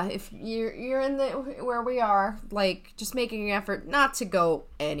 But yeah, if you're in where we are, like, just making an effort not to go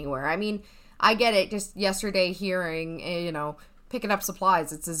anywhere. I mean, I get it. Just yesterday hearing, picking up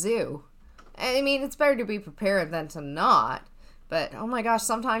supplies. It's a zoo. I mean, it's better to be prepared than to not. But, oh my gosh,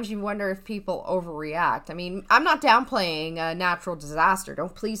 sometimes you wonder if people overreact. I mean, I'm not downplaying a natural disaster.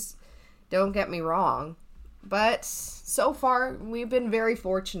 Don't get me wrong. But so far, we've been very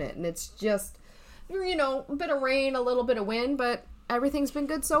fortunate. And it's just, a bit of rain, a little bit of wind, but everything's been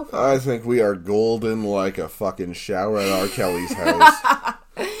good so far. I think we are golden like a fucking shower at R. Kelly's house.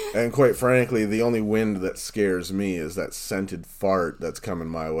 And quite frankly, the only wind that scares me is that scented fart that's coming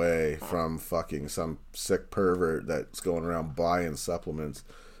my way from fucking some sick pervert that's going around buying supplements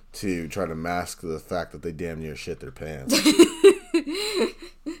to try to mask the fact that they damn near shit their pants.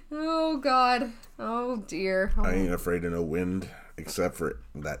 Oh, God. Oh, dear. Oh. I ain't afraid of no wind, except for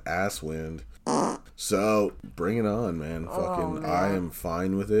that ass wind. So, bring it on, man. Man. I am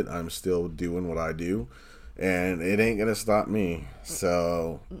fine with it. I'm still doing what I do. And it ain't gonna stop me.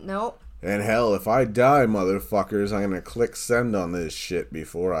 So... Nope. And hell, if I die, motherfuckers, I'm gonna click send on this shit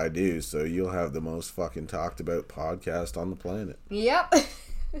before I do. So you'll have the most fucking talked about podcast on the planet. Yep.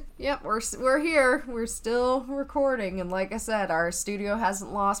 Yep, we're here. We're still recording, and like I said, our studio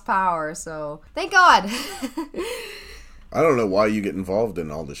hasn't lost power, so thank God. I don't know why you get involved in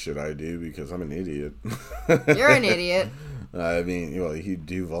all the shit I do, because I'm an idiot. You're an idiot. I mean, you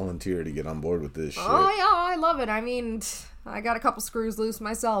do volunteer to get on board with this shit. Oh, yeah, I love it. I mean, I got a couple screws loose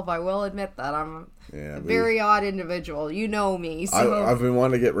myself. I will admit that. I'm a very odd individual. You know me. So. I've been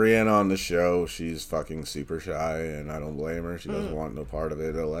wanting to get Rihanna on the show. She's fucking super shy, and I don't blame her. She doesn't want no part of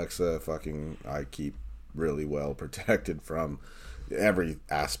it. Alexa, I keep really well protected from every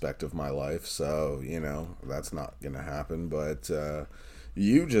aspect of my life. So, that's not going to happen. But,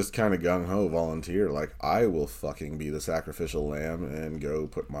 you just kind of gung-ho volunteer. Like, I will fucking be the sacrificial lamb and go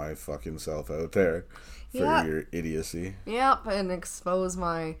put my fucking self out there for your idiocy. Yep, and expose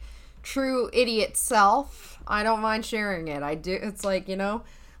my true idiot self. I don't mind sharing it. I do. It's like,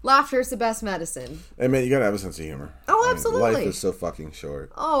 laughter's the best medicine. Hey, man, you gotta have a sense of humor. Oh, absolutely. Life is so fucking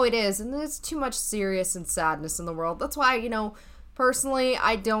short. Oh, it is. And there's too much serious and sadness in the world. That's why, personally,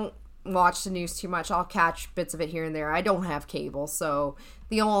 I don't watch the news too much. I'll catch bits of it here and there. I don't have cable, so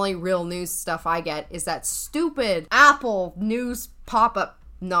the only real news stuff I get is that stupid Apple news pop-up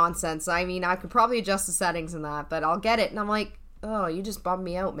nonsense. I mean, I could probably adjust the settings in that, but I'll get it, and I'm like, oh, you just bummed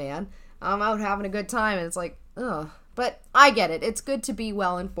me out, man. I'm out having a good time, and it's like, ugh. But I get it. It's good to be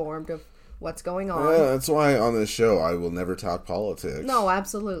well informed of what's going on. Yeah, that's why on this show I will never talk politics. No,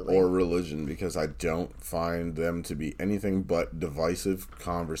 absolutely. Or religion, because I don't find them to be anything but divisive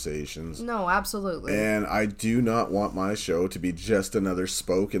conversations. No, absolutely. And I do not want my show to be just another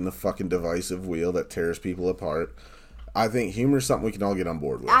spoke in the fucking divisive wheel that tears people apart. I think humor is something we can all get on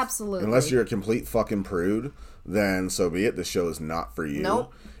board with. Absolutely. Unless you're a complete fucking prude, then so be it. The show is not for you.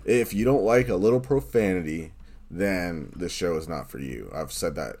 Nope. If you don't like a little profanity, then the show is not for you. I've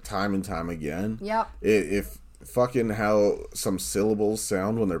said that time and time again. Yep. If fucking how some syllables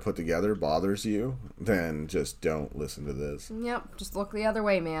sound when they're put together bothers you, then just don't listen to this. Yep. Just look the other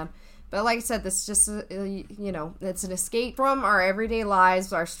way, man. But like I said, this is just, it's an escape from our everyday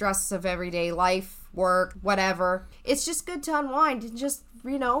lives, our stresses of everyday life, work, whatever. It's just good to unwind and just,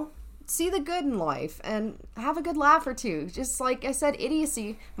 see the good in life and have a good laugh or two. Just like I said,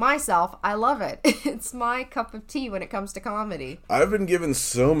 idiocy, myself, I love it. It's my cup of tea when it comes to comedy. I've been given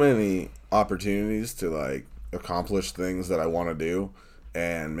so many opportunities to accomplish things that I want to do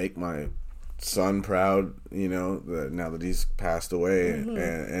and make my son proud, now that he's passed away,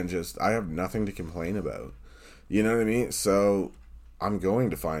 and just I have nothing to complain about. You know what I mean? So I'm going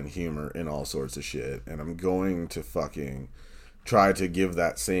to find humor in all sorts of shit, and I'm going to fucking try to give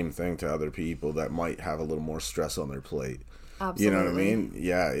that same thing to other people that might have a little more stress on their plate. Absolutely. You know what I mean?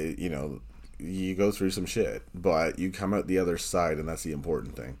 Yeah, you go through some shit, but you come out the other side, and that's the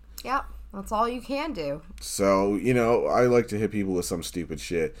important thing. Yep, that's all you can do. So, I like to hit people with some stupid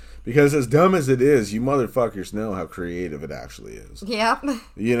shit, because as dumb as it is, you motherfuckers know how creative it actually is. Yep.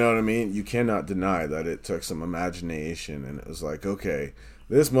 You know what I mean? You cannot deny that it took some imagination, and it was like, okay,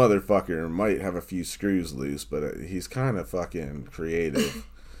 this motherfucker might have a few screws loose, but he's kind of fucking creative.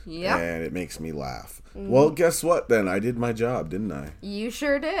 Yep. And it makes me laugh. Well, guess what then? I did my job, didn't I? You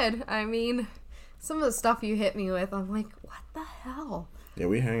sure did. I mean, some of the stuff you hit me with, I'm like, what the hell? Yeah,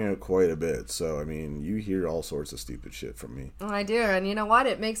 we hang out quite a bit, so, I mean, you hear all sorts of stupid shit from me. I do, and you know what?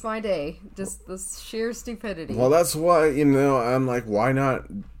 It makes my day. Just the sheer stupidity. Well, that's why, I'm like, why not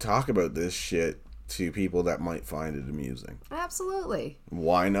talk about this shit to people that might find it amusing? Absolutely.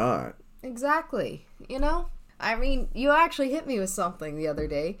 Why not? Exactly. I mean, you actually hit me with something the other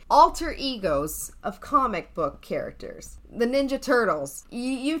day. Alter egos of comic book characters. The Ninja Turtles.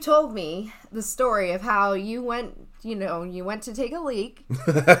 You told me the story of how you went to take a leak.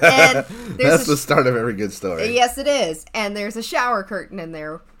 And That's the start of every good story. Yes, it is. And there's a shower curtain in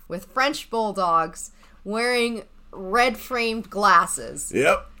there with French bulldogs wearing red-framed glasses.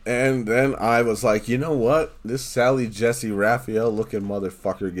 Yep. And then I was like, you know what? This Sally Jesse Raphael looking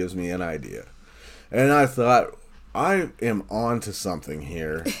motherfucker gives me an idea. And I thought, I am on to something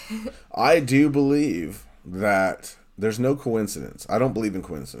here. I do believe that there's no coincidence. I don't believe in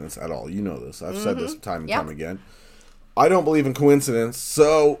coincidence at all. You know this. I've said this time and time again. I don't believe in coincidence.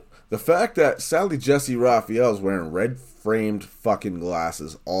 So the fact that Sally Jesse Raphael is wearing red-framed fucking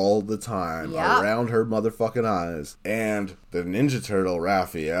glasses all the time around her motherfucking eyes, and the Ninja Turtle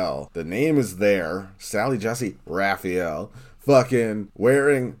Raphael, the name is there, Sally Jesse Raphael, fucking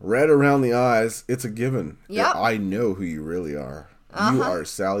wearing red around the eyes, it's a given. Yep. I know who you really are. You are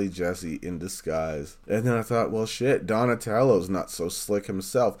Sally Jesse in disguise. And then I thought, well, shit, Donatello's not so slick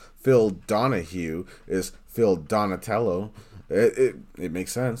himself. Phil Donahue is Phil Donatello. It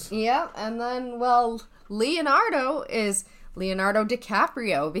makes sense. Yeah, and then, well, Leonardo is Leonardo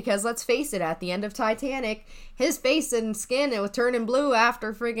DiCaprio, because let's face it, at the end of Titanic, his face and skin, it was turning blue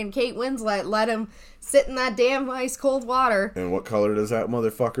after friggin' Kate Winslet let him sit in that damn ice cold water. And what color does that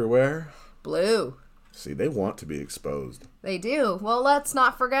motherfucker wear? Blue. See, they want to be exposed. They do. Well, let's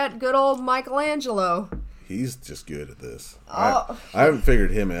not forget good old Michelangelo. He's just good at this. Oh. I haven't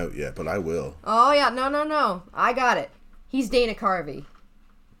figured him out yet, but I will. Oh, yeah. No. I got it. He's Dana Carvey.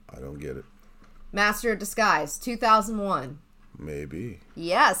 I don't get it. Master of Disguise, 2001. Maybe.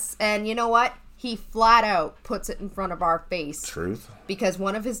 Yes, and you know what? He flat out puts it in front of our face. Truth. Because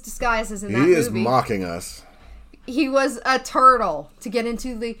one of his disguises in that movie... He is mocking us. He was a turtle to get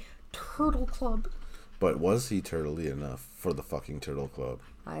into the Turtle Club. But was he turtley enough for the fucking Turtle Club?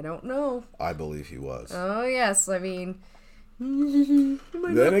 I don't know. I believe he was. Oh, yes, I mean... Am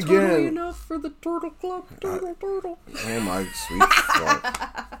I Then not again... turtley enough for the Turtle Club? Turtle. Oh my sweet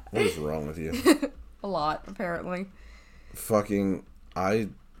fuck. What is wrong with you? A lot, apparently. Fucking... I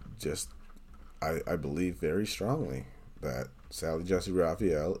believe very strongly that Sally Jesse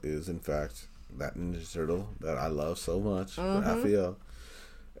Raphael is, in fact, that Ninja Turtle that I love so much, Raphael.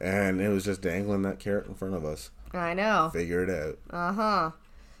 And it was just dangling that carrot in front of us. I know. Figure it out. Uh-huh.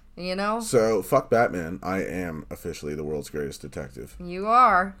 You know? So, fuck Batman. I am officially the world's greatest detective. You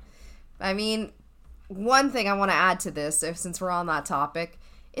are. I mean, one thing I want to add to this, since we're on that topic,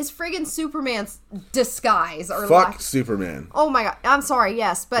 is friggin' Superman's disguise. Or Fuck Superman. Oh my god. I'm sorry,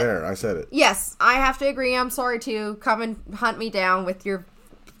 yes, but... There, I said it. Yes, I have to agree. I'm sorry too. Come and hunt me down with your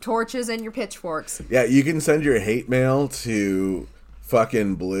torches and your pitchforks. Yeah, you can send your hate mail to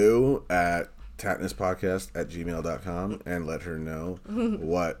fucking Blue at tattnesspodcast@gmail.com and let her know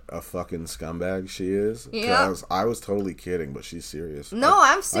what a fucking scumbag she is. Yeah. I was totally kidding, but she's serious. No,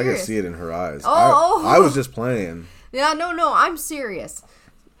 I'm serious. I can see it in her eyes. Oh. I was just playing. Yeah, no, I'm serious.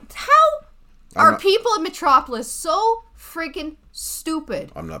 How are people in Metropolis so freaking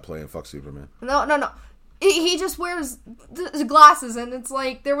stupid? I'm not playing fuck Superman. No. He just wears the glasses, and it's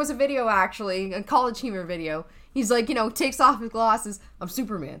like, there was a video actually, a College Humor video. He's like, takes off his glasses. I'm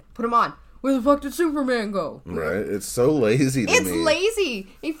Superman. Put him on. Where the fuck did Superman go? Right? It's so lazy to me. It's lazy.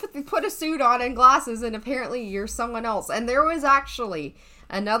 He put a suit on and glasses, and apparently you're someone else. And there was actually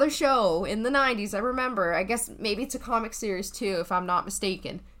another show in the 90s, I remember. I guess maybe it's a comic series too, if I'm not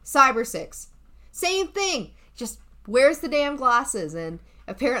mistaken. Cyber 6. Same thing. Just wears the damn glasses, and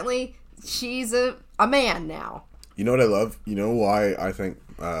apparently she's a man now. You know what I love? You know why I think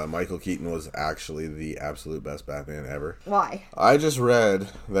Michael Keaton was actually the absolute best Batman ever? Why? I just read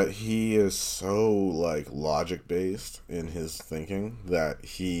that he is so, logic based in his thinking that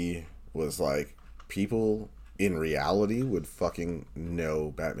he was like, people in reality would fucking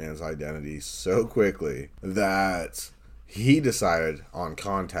know Batman's identity so quickly that he decided on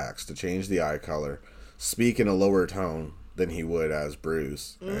contacts to change the eye color, speak in a lower tone than he would as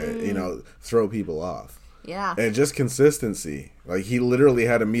Bruce, throw people off. Yeah. And just consistency. Like, he literally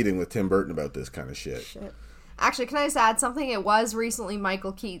had a meeting with Tim Burton about this kind of shit. Actually, can I just add something? It was recently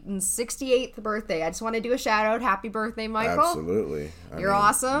Michael Keaton's 68th birthday. I just want to do a shout out. Happy birthday, Michael. Absolutely. You're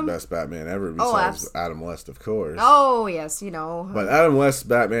awesome. Best Batman ever besides Adam West, of course. Oh, yes, you know. But Adam West's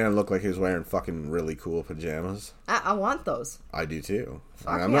Batman looked like he was wearing fucking really cool pajamas. I want those. I do too.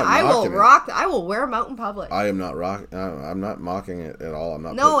 Fuck I'm yeah. not I will mocking rock. I will wear them out in public. I am not I'm not mocking it at all. I'm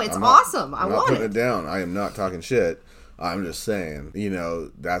not. No, it's awesome. I I'm not want putting it. it down. I am not talking shit. I'm just saying, you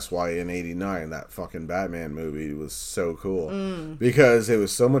know, that's why in '89 that fucking Batman movie was so cool because it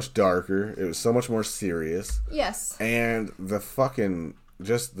was so much darker. It was so much more serious. Yes. And the fucking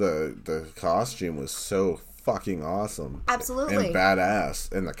just the costume was so fucking awesome. Absolutely. And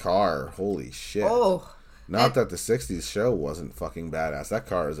badass. And the car, holy shit. Oh. Not that the 60s show wasn't fucking badass. That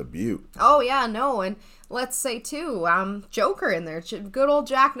car is a beaut. Oh, yeah, no, and let's say, too, Joker in there. Good old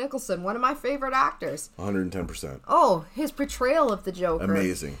Jack Nicholson, one of my favorite actors. 110%. Oh, his portrayal of the Joker.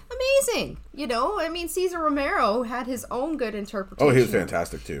 Amazing. Amazing. You know, I mean, Cesar Romero had his own good interpretation. Oh, he was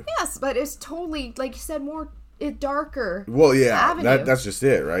fantastic, too. Yes, but it's totally, like you said, more darker. Well, yeah, avenue. that's just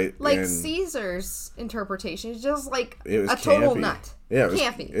it, right? Like and Caesar's interpretation is just like it was a total campy. nut. Yeah,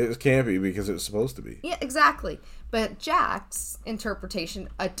 campy. It was campy because it was supposed to be. Yeah, exactly. But Jack's interpretation,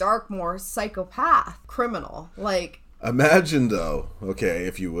 a dark, more psychopath criminal. Like, imagine though, okay,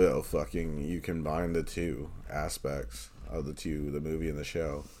 if you will, fucking, you combine the two aspects of the movie and the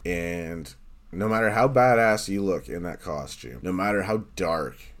show, and no matter how badass you look in that costume, no matter how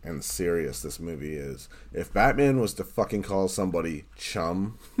dark and serious this movie is, if Batman was to fucking call somebody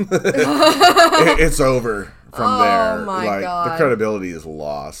chum, it's over from there. My like, God. the credibility is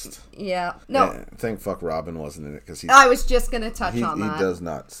lost. yeah. No, Yeah, thank fuck Robin wasn't in it because I was just going to touch he on that. does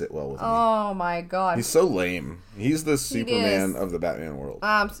not sit well with me. Oh, my God. He's so lame. He's the Superman is. of the Batman world.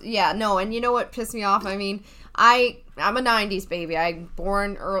 Yeah, no, and you know what pissed me off? I mean, I'm a 90s baby. I'm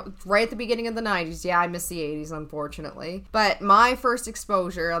born right at the beginning of the 90s. Yeah, I miss the 80s, unfortunately. But my first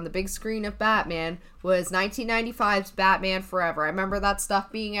exposure on the big screen of Batman was 1995's Batman Forever. I remember that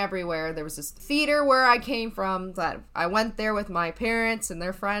stuff being everywhere. There was this theater where I came from that I went there with my parents and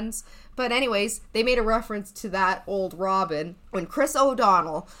their friends. But anyways, they made a reference to that old Robin when Chris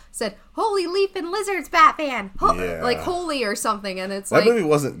O'Donnell said, "Holy leaping lizards, Batman!" Yeah. Like holy or something. And it's That like, movie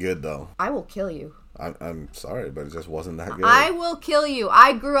wasn't good though. I will kill you. I'm sorry, but it just wasn't that good. I will kill you.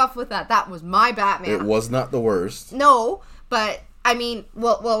 I grew up with that. That was my Batman. It was not the worst. No, but I mean,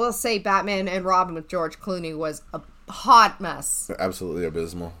 we'll say Batman and Robin with George Clooney was a hot mess. Absolutely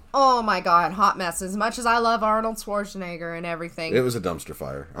abysmal. Oh my God, hot mess. As much as I love Arnold Schwarzenegger and everything. It was a dumpster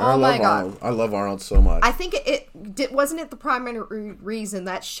fire. And Oh my God. Arnold. I love Arnold so much. I think wasn't it the primary reason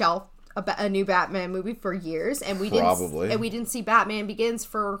that shelved a new Batman movie for years, and we didn't see Batman Begins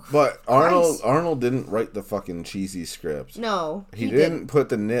for But Christ. Arnold didn't write the fucking cheesy script. No, He didn't put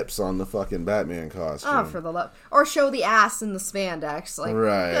the nips on the fucking Batman costume. Oh, for the love, or show the ass in the spandex. Like,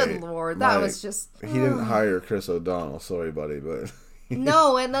 Right. good lord, that Like, was just. He didn't hire Chris O'Donnell. Sorry, buddy, but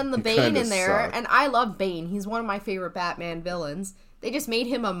No, and then the He Bane kinda in there, sucked. and I love Bane. He's one of my favorite Batman villains. They just made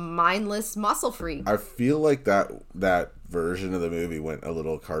him a mindless muscle freak. I feel like that version of the movie went a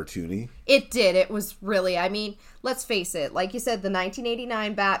little cartoony. It did. It was really, I mean, let's face it. Like you said, the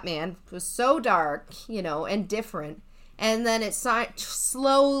 1989 Batman was so dark, you know, and different. And then it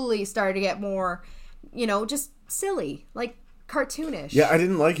slowly started to get more, you know, just silly, like cartoonish. Yeah, I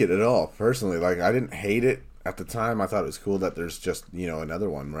didn't like it at all, personally. Like, I didn't hate it at the time. I thought it was cool that there's just, you know, another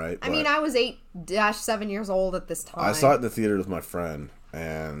one, right? I mean, I was 8-7 years old at this time. I saw it in the theater with my friend,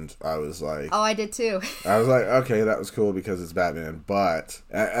 and I was like... Oh, I did too. I was like, okay, that was cool because it's Batman. But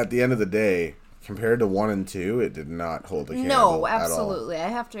at the end of the day, compared to 1 and 2, it did not hold a candle No, at all. absolutely. I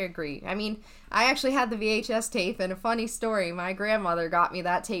have to agree. I mean, I actually had the VHS tape, and a funny story, my grandmother got me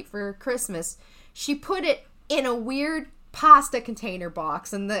that tape for Christmas. She put it in a weird pasta container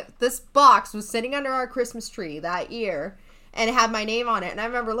box, and this box was sitting under our Christmas tree that year, and it had my name on it. And I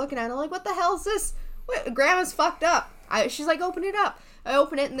remember looking at it, like, what the hell is this? Grandma's fucked up. She's like, open it up. I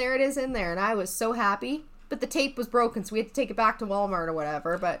open it, and there it is in there, and I was so happy. But the tape was broken, so we had to take it back to Walmart or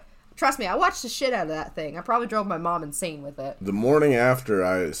whatever. But trust me, I watched the shit out of that thing. I probably drove my mom insane with it. The morning after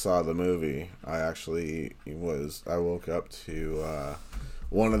I saw the movie, I woke up to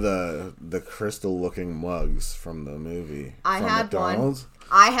one of the crystal-looking mugs from the movie. I from had McDonald's. one.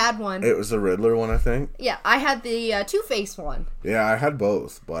 I had one. It was the Riddler one, I think. Yeah, I had the Two-Face one. Yeah, I had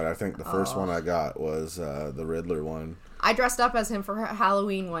both, but I think the first one I got was the Riddler one. I dressed up as him for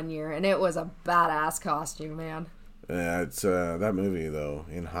Halloween one year, and it was a badass costume, man. Yeah, it's that movie though.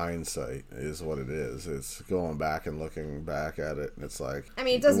 In hindsight, is what it is. It's going back and looking back at it, and it's like, I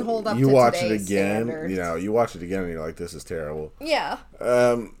mean, it doesn't hold up. You to watch it today's again, standards. you know. You watch it again, and you're like, "This is terrible." Yeah.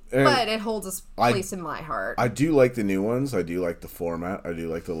 but it holds a place in my heart. I do like the new ones. I do like the format. I do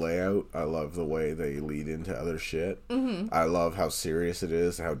like the layout. I love the way they lead into other shit. Mm-hmm. I love how serious it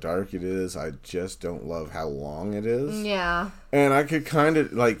is, how dark it is. I just don't love how long it is. Yeah. And I could kind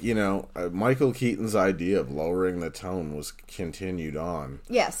of, like, you know, Michael Keaton's idea of lowering the tone was continued on.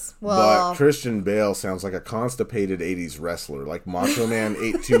 Yes. Well, but Christian Bale sounds like a constipated 80s wrestler. Like Macho Man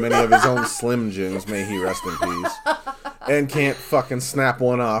ate too many of his own Slim Jims, may he rest in peace. And can't fucking snap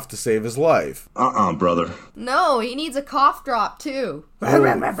one off to save his life. Brother. No, he needs a cough drop, too. Well,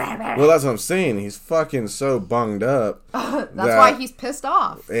 that's what I'm saying. He's fucking so bunged up. That's why he's pissed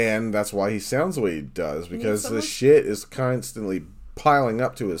off. And that's why he sounds the way he does. Because the shit is constantly piling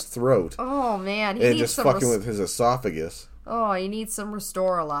up to his throat. Oh, man. He and needs just fucking with his esophagus. Oh, you need some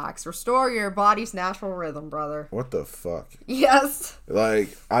Restore-Relax. Restore your body's natural rhythm, brother. What the fuck? Yes.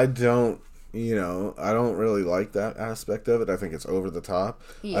 Like, I don't really like that aspect of it. I think it's over the top.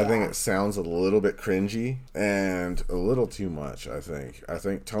 Yeah. I think it sounds a little bit cringy and a little too much, I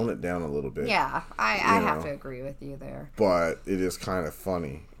think tone it down a little bit. Yeah, I have to agree with you there. But it is kind of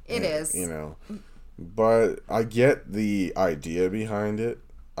funny. It is. You know. But I get the idea behind it.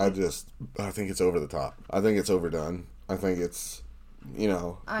 I think it's over the top. I think it's overdone. I think it's, you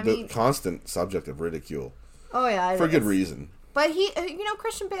know, the constant subject of ridicule. Oh, yeah. For good reason. But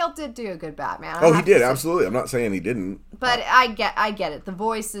Christian Bale did do a good Batman. Oh, he did, absolutely. I'm not saying he didn't. But I get it. The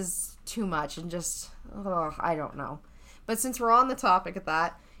voice is too much and just, I don't know. But since we're on the topic of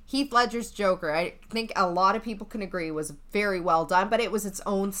that, Heath Ledger's Joker, I think a lot of people can agree, was very well done, but it was its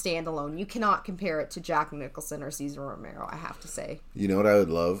own standalone. You cannot compare it to Jack Nicholson or Cesar Romero, I have to say. You know what I would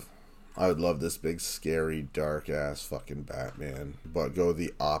love? I would love this big, scary, dark-ass fucking Batman, but go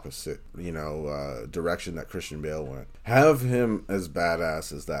the opposite, direction that Christian Bale went. Have him as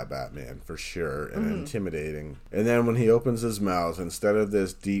badass as that Batman, for sure, and intimidating. And then when he opens his mouth, instead of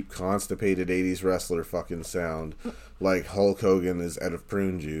this deep, constipated 80s wrestler fucking sound, like Hulk Hogan is out of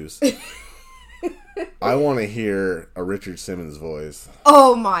prune juice, I want to hear a Richard Simmons voice.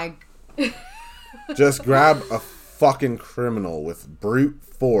 Oh my... Just grab a fucking criminal with brute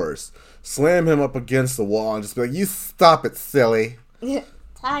force, slam him up against the wall, and just be like, "You stop it, silly."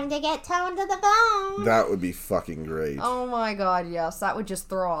 Time to get toned to the bone. That would be fucking great. Oh my god, yes. That would just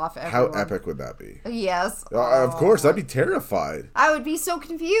throw off everyone. How epic would that be? Yes. Of course, I'd be terrified. I would be so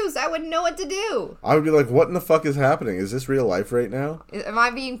confused. I wouldn't know what to do. I would be like, what in the fuck is happening? Is this real life right now? Am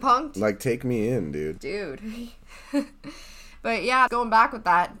I being punked? Like, take me in, dude. But yeah, going back with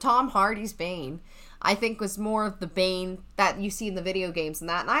that, Tom Hardy's Bane, I think, was more of the Bane that you see in the video games and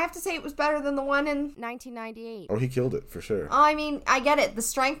that. And I have to say it was better than the one in 1998. Oh, he killed it, for sure. I mean, I get it. The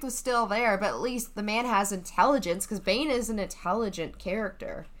strength was still there, but at least the man has intelligence, because Bane is an intelligent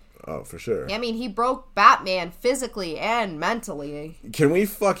character. Oh, for sure. I mean, he broke Batman physically and mentally. Can we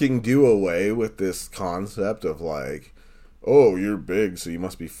fucking do away with this concept of, like, oh, you're big, so you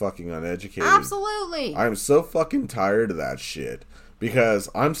must be fucking uneducated? Absolutely. I'm so fucking tired of that shit. Because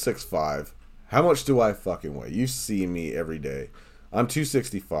I'm 6'5". How much do I fucking weigh? You see me every day. I'm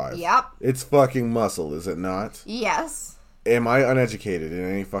 265. Yep. It's fucking muscle, is it not? Yes. Am I uneducated in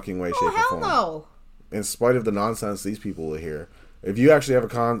any fucking way, shape, or form? Oh, hell no. In spite of the nonsense these people will hear. If you actually have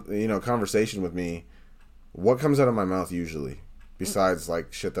a conversation with me, what comes out of my mouth usually? Besides,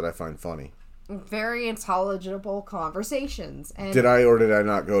 like, shit that I find funny. Very intelligible conversations. And did I or did I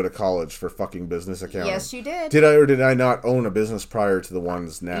not go to college for fucking business accounting? Yes, you did. Did I or did I not own a business prior to the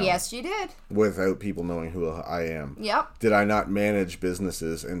ones now? Yes, you did. Without people knowing who I am. Yep. Did I not manage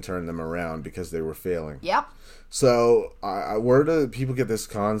businesses and turn them around because they were failing? Yep. So, where do people get this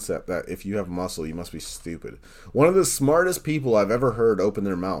concept that if you have muscle, you must be stupid? One of the smartest people I've ever heard open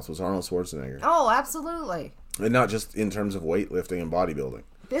their mouth was Arnold Schwarzenegger. Oh, absolutely. And not just in terms of weightlifting and bodybuilding.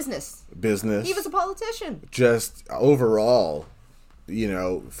 Business. He was a politician. Just overall,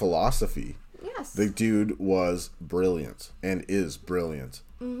 philosophy. Yes. The dude was brilliant and is brilliant.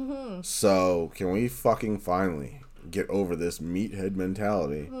 Mm-hmm. So, can we fucking finally get over this meathead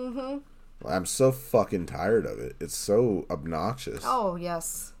mentality? Mm-hmm. I'm so fucking tired of it. It's so obnoxious. Oh,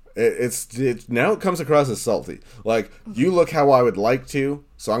 yes. It now it comes across as salty. Like, you look how I would like to,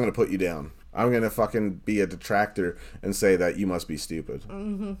 so I'm going to put you down. I'm going to fucking be a detractor and say that you must be stupid.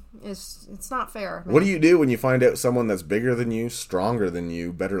 Mm-hmm. It's not fair, man. What do you do when you find out someone that's bigger than you, stronger than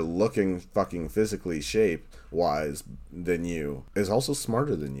you, better looking fucking physically shape-wise than you, is also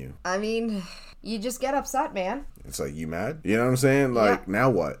smarter than you? I mean, you just get upset, man. It's like, you mad? You know what I'm saying? Like, Now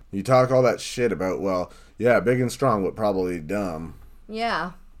what? You talk all that shit about, well, yeah, big and strong, but probably dumb.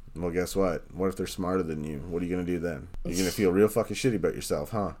 Yeah. Well, guess what? What if they're smarter than you? What are you going to do then? You're going to feel real fucking shitty about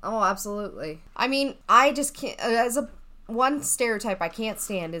yourself, huh? Oh, absolutely. I mean, I just can't... one stereotype I can't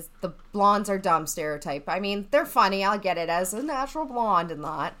stand is the blondes are dumb stereotype. I mean, they're funny, I'll get it as a natural blonde and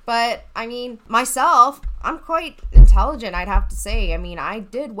that. But, I mean, myself, I'm quite intelligent, I'd have to say. I mean, I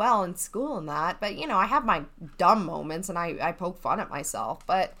did well in school and that. But, you know, I have my dumb moments and I poke fun at myself.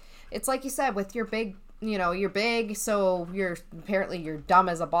 But it's like you said, with your big... You know, you're big, so you're dumb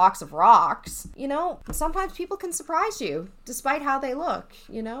as a box of rocks. You know, sometimes people can surprise you, despite how they look,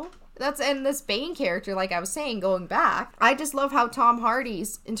 you know? And this Bane character, like I was saying, going back, I just love how Tom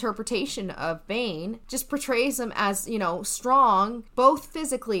Hardy's interpretation of Bane just portrays him as, you know, strong, both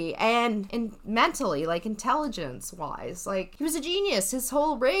physically and mentally, like intelligence-wise. Like, he was a genius. His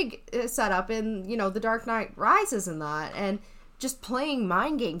whole rig set up in, you know, The Dark Knight Rises and that, and just playing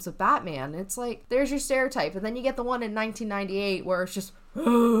mind games with Batman. It's like, there's your stereotype. And then you get the one in 1998 where it's just,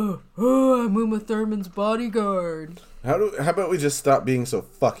 I'm Uma Thurman's bodyguard. How about we just stop being so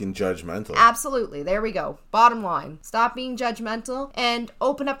fucking judgmental? Absolutely. There we go. Bottom line. Stop being judgmental and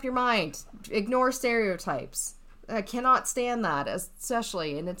open up your mind. Ignore stereotypes. I cannot stand that,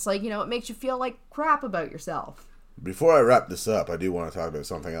 especially. And it's like, you know, it makes you feel like crap about yourself. Before I wrap this up, I do want to talk about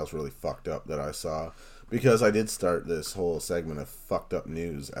something else really fucked up that I saw. Because I did start this whole segment of fucked up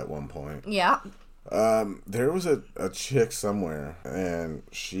news at one point. Yeah. There was a chick somewhere, and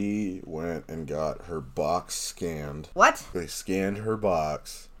she went and got her box scanned. What? They scanned her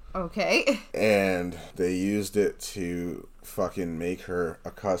box. Okay. And they used it to fucking make her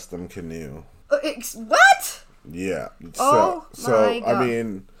a custom canoe. What? Yeah. Oh my God. I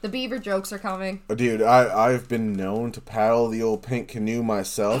mean... The beaver jokes are coming. Dude, I've been known to paddle the old pink canoe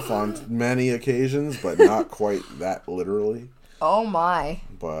myself on many occasions, but not quite that literally. Oh my.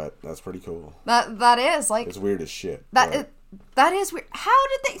 But that's pretty cool. That is, like... It's weird as shit. That is weird. How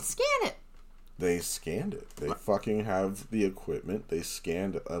did they scan it? They scanned it. They fucking have the equipment. They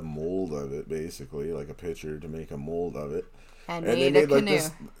scanned a mold of it, basically, like a picture to make a mold of it. And made a canoe. Like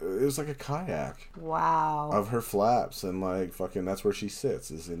this, it was like a kayak. Wow. Of her flaps, and like fucking that's where she sits,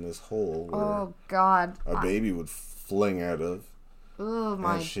 is in this hole where oh God. A baby would fling out of. Oh my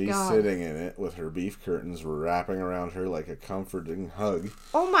God. And she's sitting in it with her beef curtains wrapping around her like a comforting hug.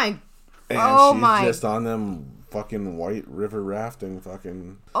 Oh my. And she's just on them fucking white river rafting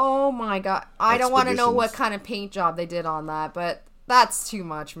fucking. Oh my God. I don't want to know what kind of paint job they did on that, but that's too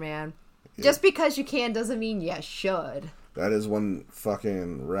much, man. Yeah. Just because you can doesn't mean you should. That is one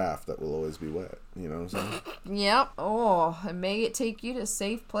fucking raft that will always be wet. You know what I'm saying? Yep. Oh, and may it take you to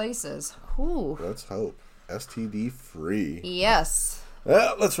safe places. Whew. Let's hope. STD free. Yes.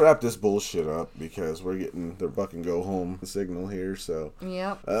 Well, let's wrap this bullshit up because we're getting the fucking go home signal here. So,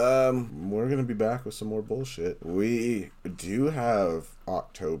 yep. We're gonna be back with some more bullshit. We do have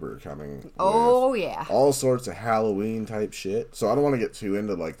October coming. Oh yeah. All sorts of Halloween type shit. So I don't want to get too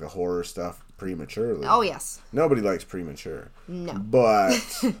into like the horror stuff prematurely. Oh yes. Nobody likes premature. No.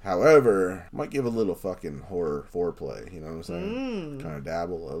 But, however, might give a little fucking horror foreplay. You know what I'm saying? Kind of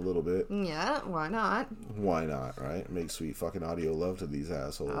dabble a little bit. Yeah. Why not? Why not? Right? Make sweet fucking audio love to these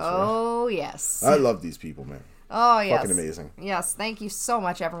assholes. Oh right? yes. I love these people, man. Oh, yes. Fucking amazing. Yes, thank you so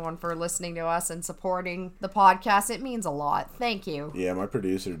much, everyone, for listening to us and supporting the podcast. It means a lot. Thank you. Yeah, my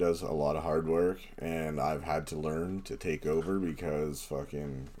producer does a lot of hard work, and I've had to learn to take over because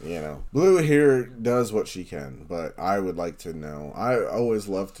fucking, you know, Blue here does what she can, but I would like to know. I always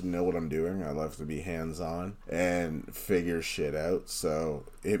love to know what I'm doing. I love to be hands-on and figure shit out, so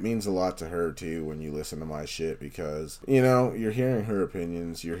it means a lot to her, too, when you listen to my shit because, you know, you're hearing her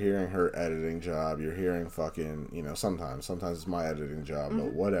opinions, you're hearing her editing job, you're hearing fucking, you know, sometimes it's my editing job,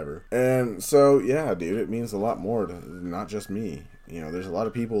 but whatever. And so, yeah, dude, it means a lot more to not just me. You know, there's a lot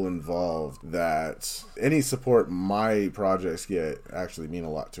of people involved that any support my projects get actually mean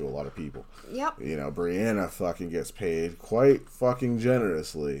a lot to a lot of people. Yep. You know, Brianna fucking gets paid quite fucking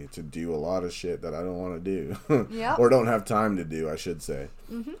generously to do a lot of shit that I don't want to do. Yep. Or don't have time to do, I should say.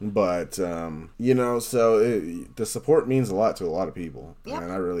 But, you know, so the support means a lot to a lot of people. Yep.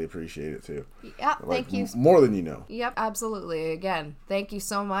 And I really appreciate it, too. Yep, like, thank you. More than you know. Yep, absolutely. Again, thank you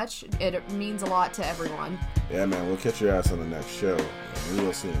so much. It means a lot to everyone. Yeah, man, we'll catch your ass on the next show.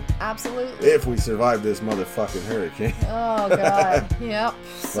 Real soon. Absolutely. If we survive this motherfucking hurricane. Oh, God. Yep.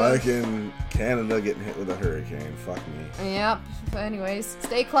 Like in Canada getting hit with a hurricane. Fuck me. Yep. Anyways,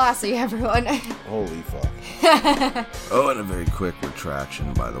 stay classy, everyone. Holy fuck. Oh, and a very quick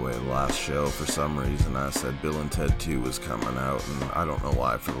retraction, by the way. The last show, for some reason, I said Bill and Ted 2 was coming out, and I don't know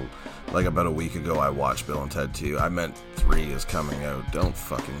why. For like about a week ago, I watched Bill and Ted 2. I meant 3 is coming out. Don't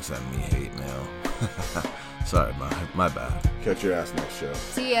fucking send me hate mail. Sorry, my bad. Catch your ass next show.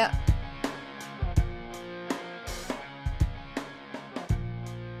 See ya.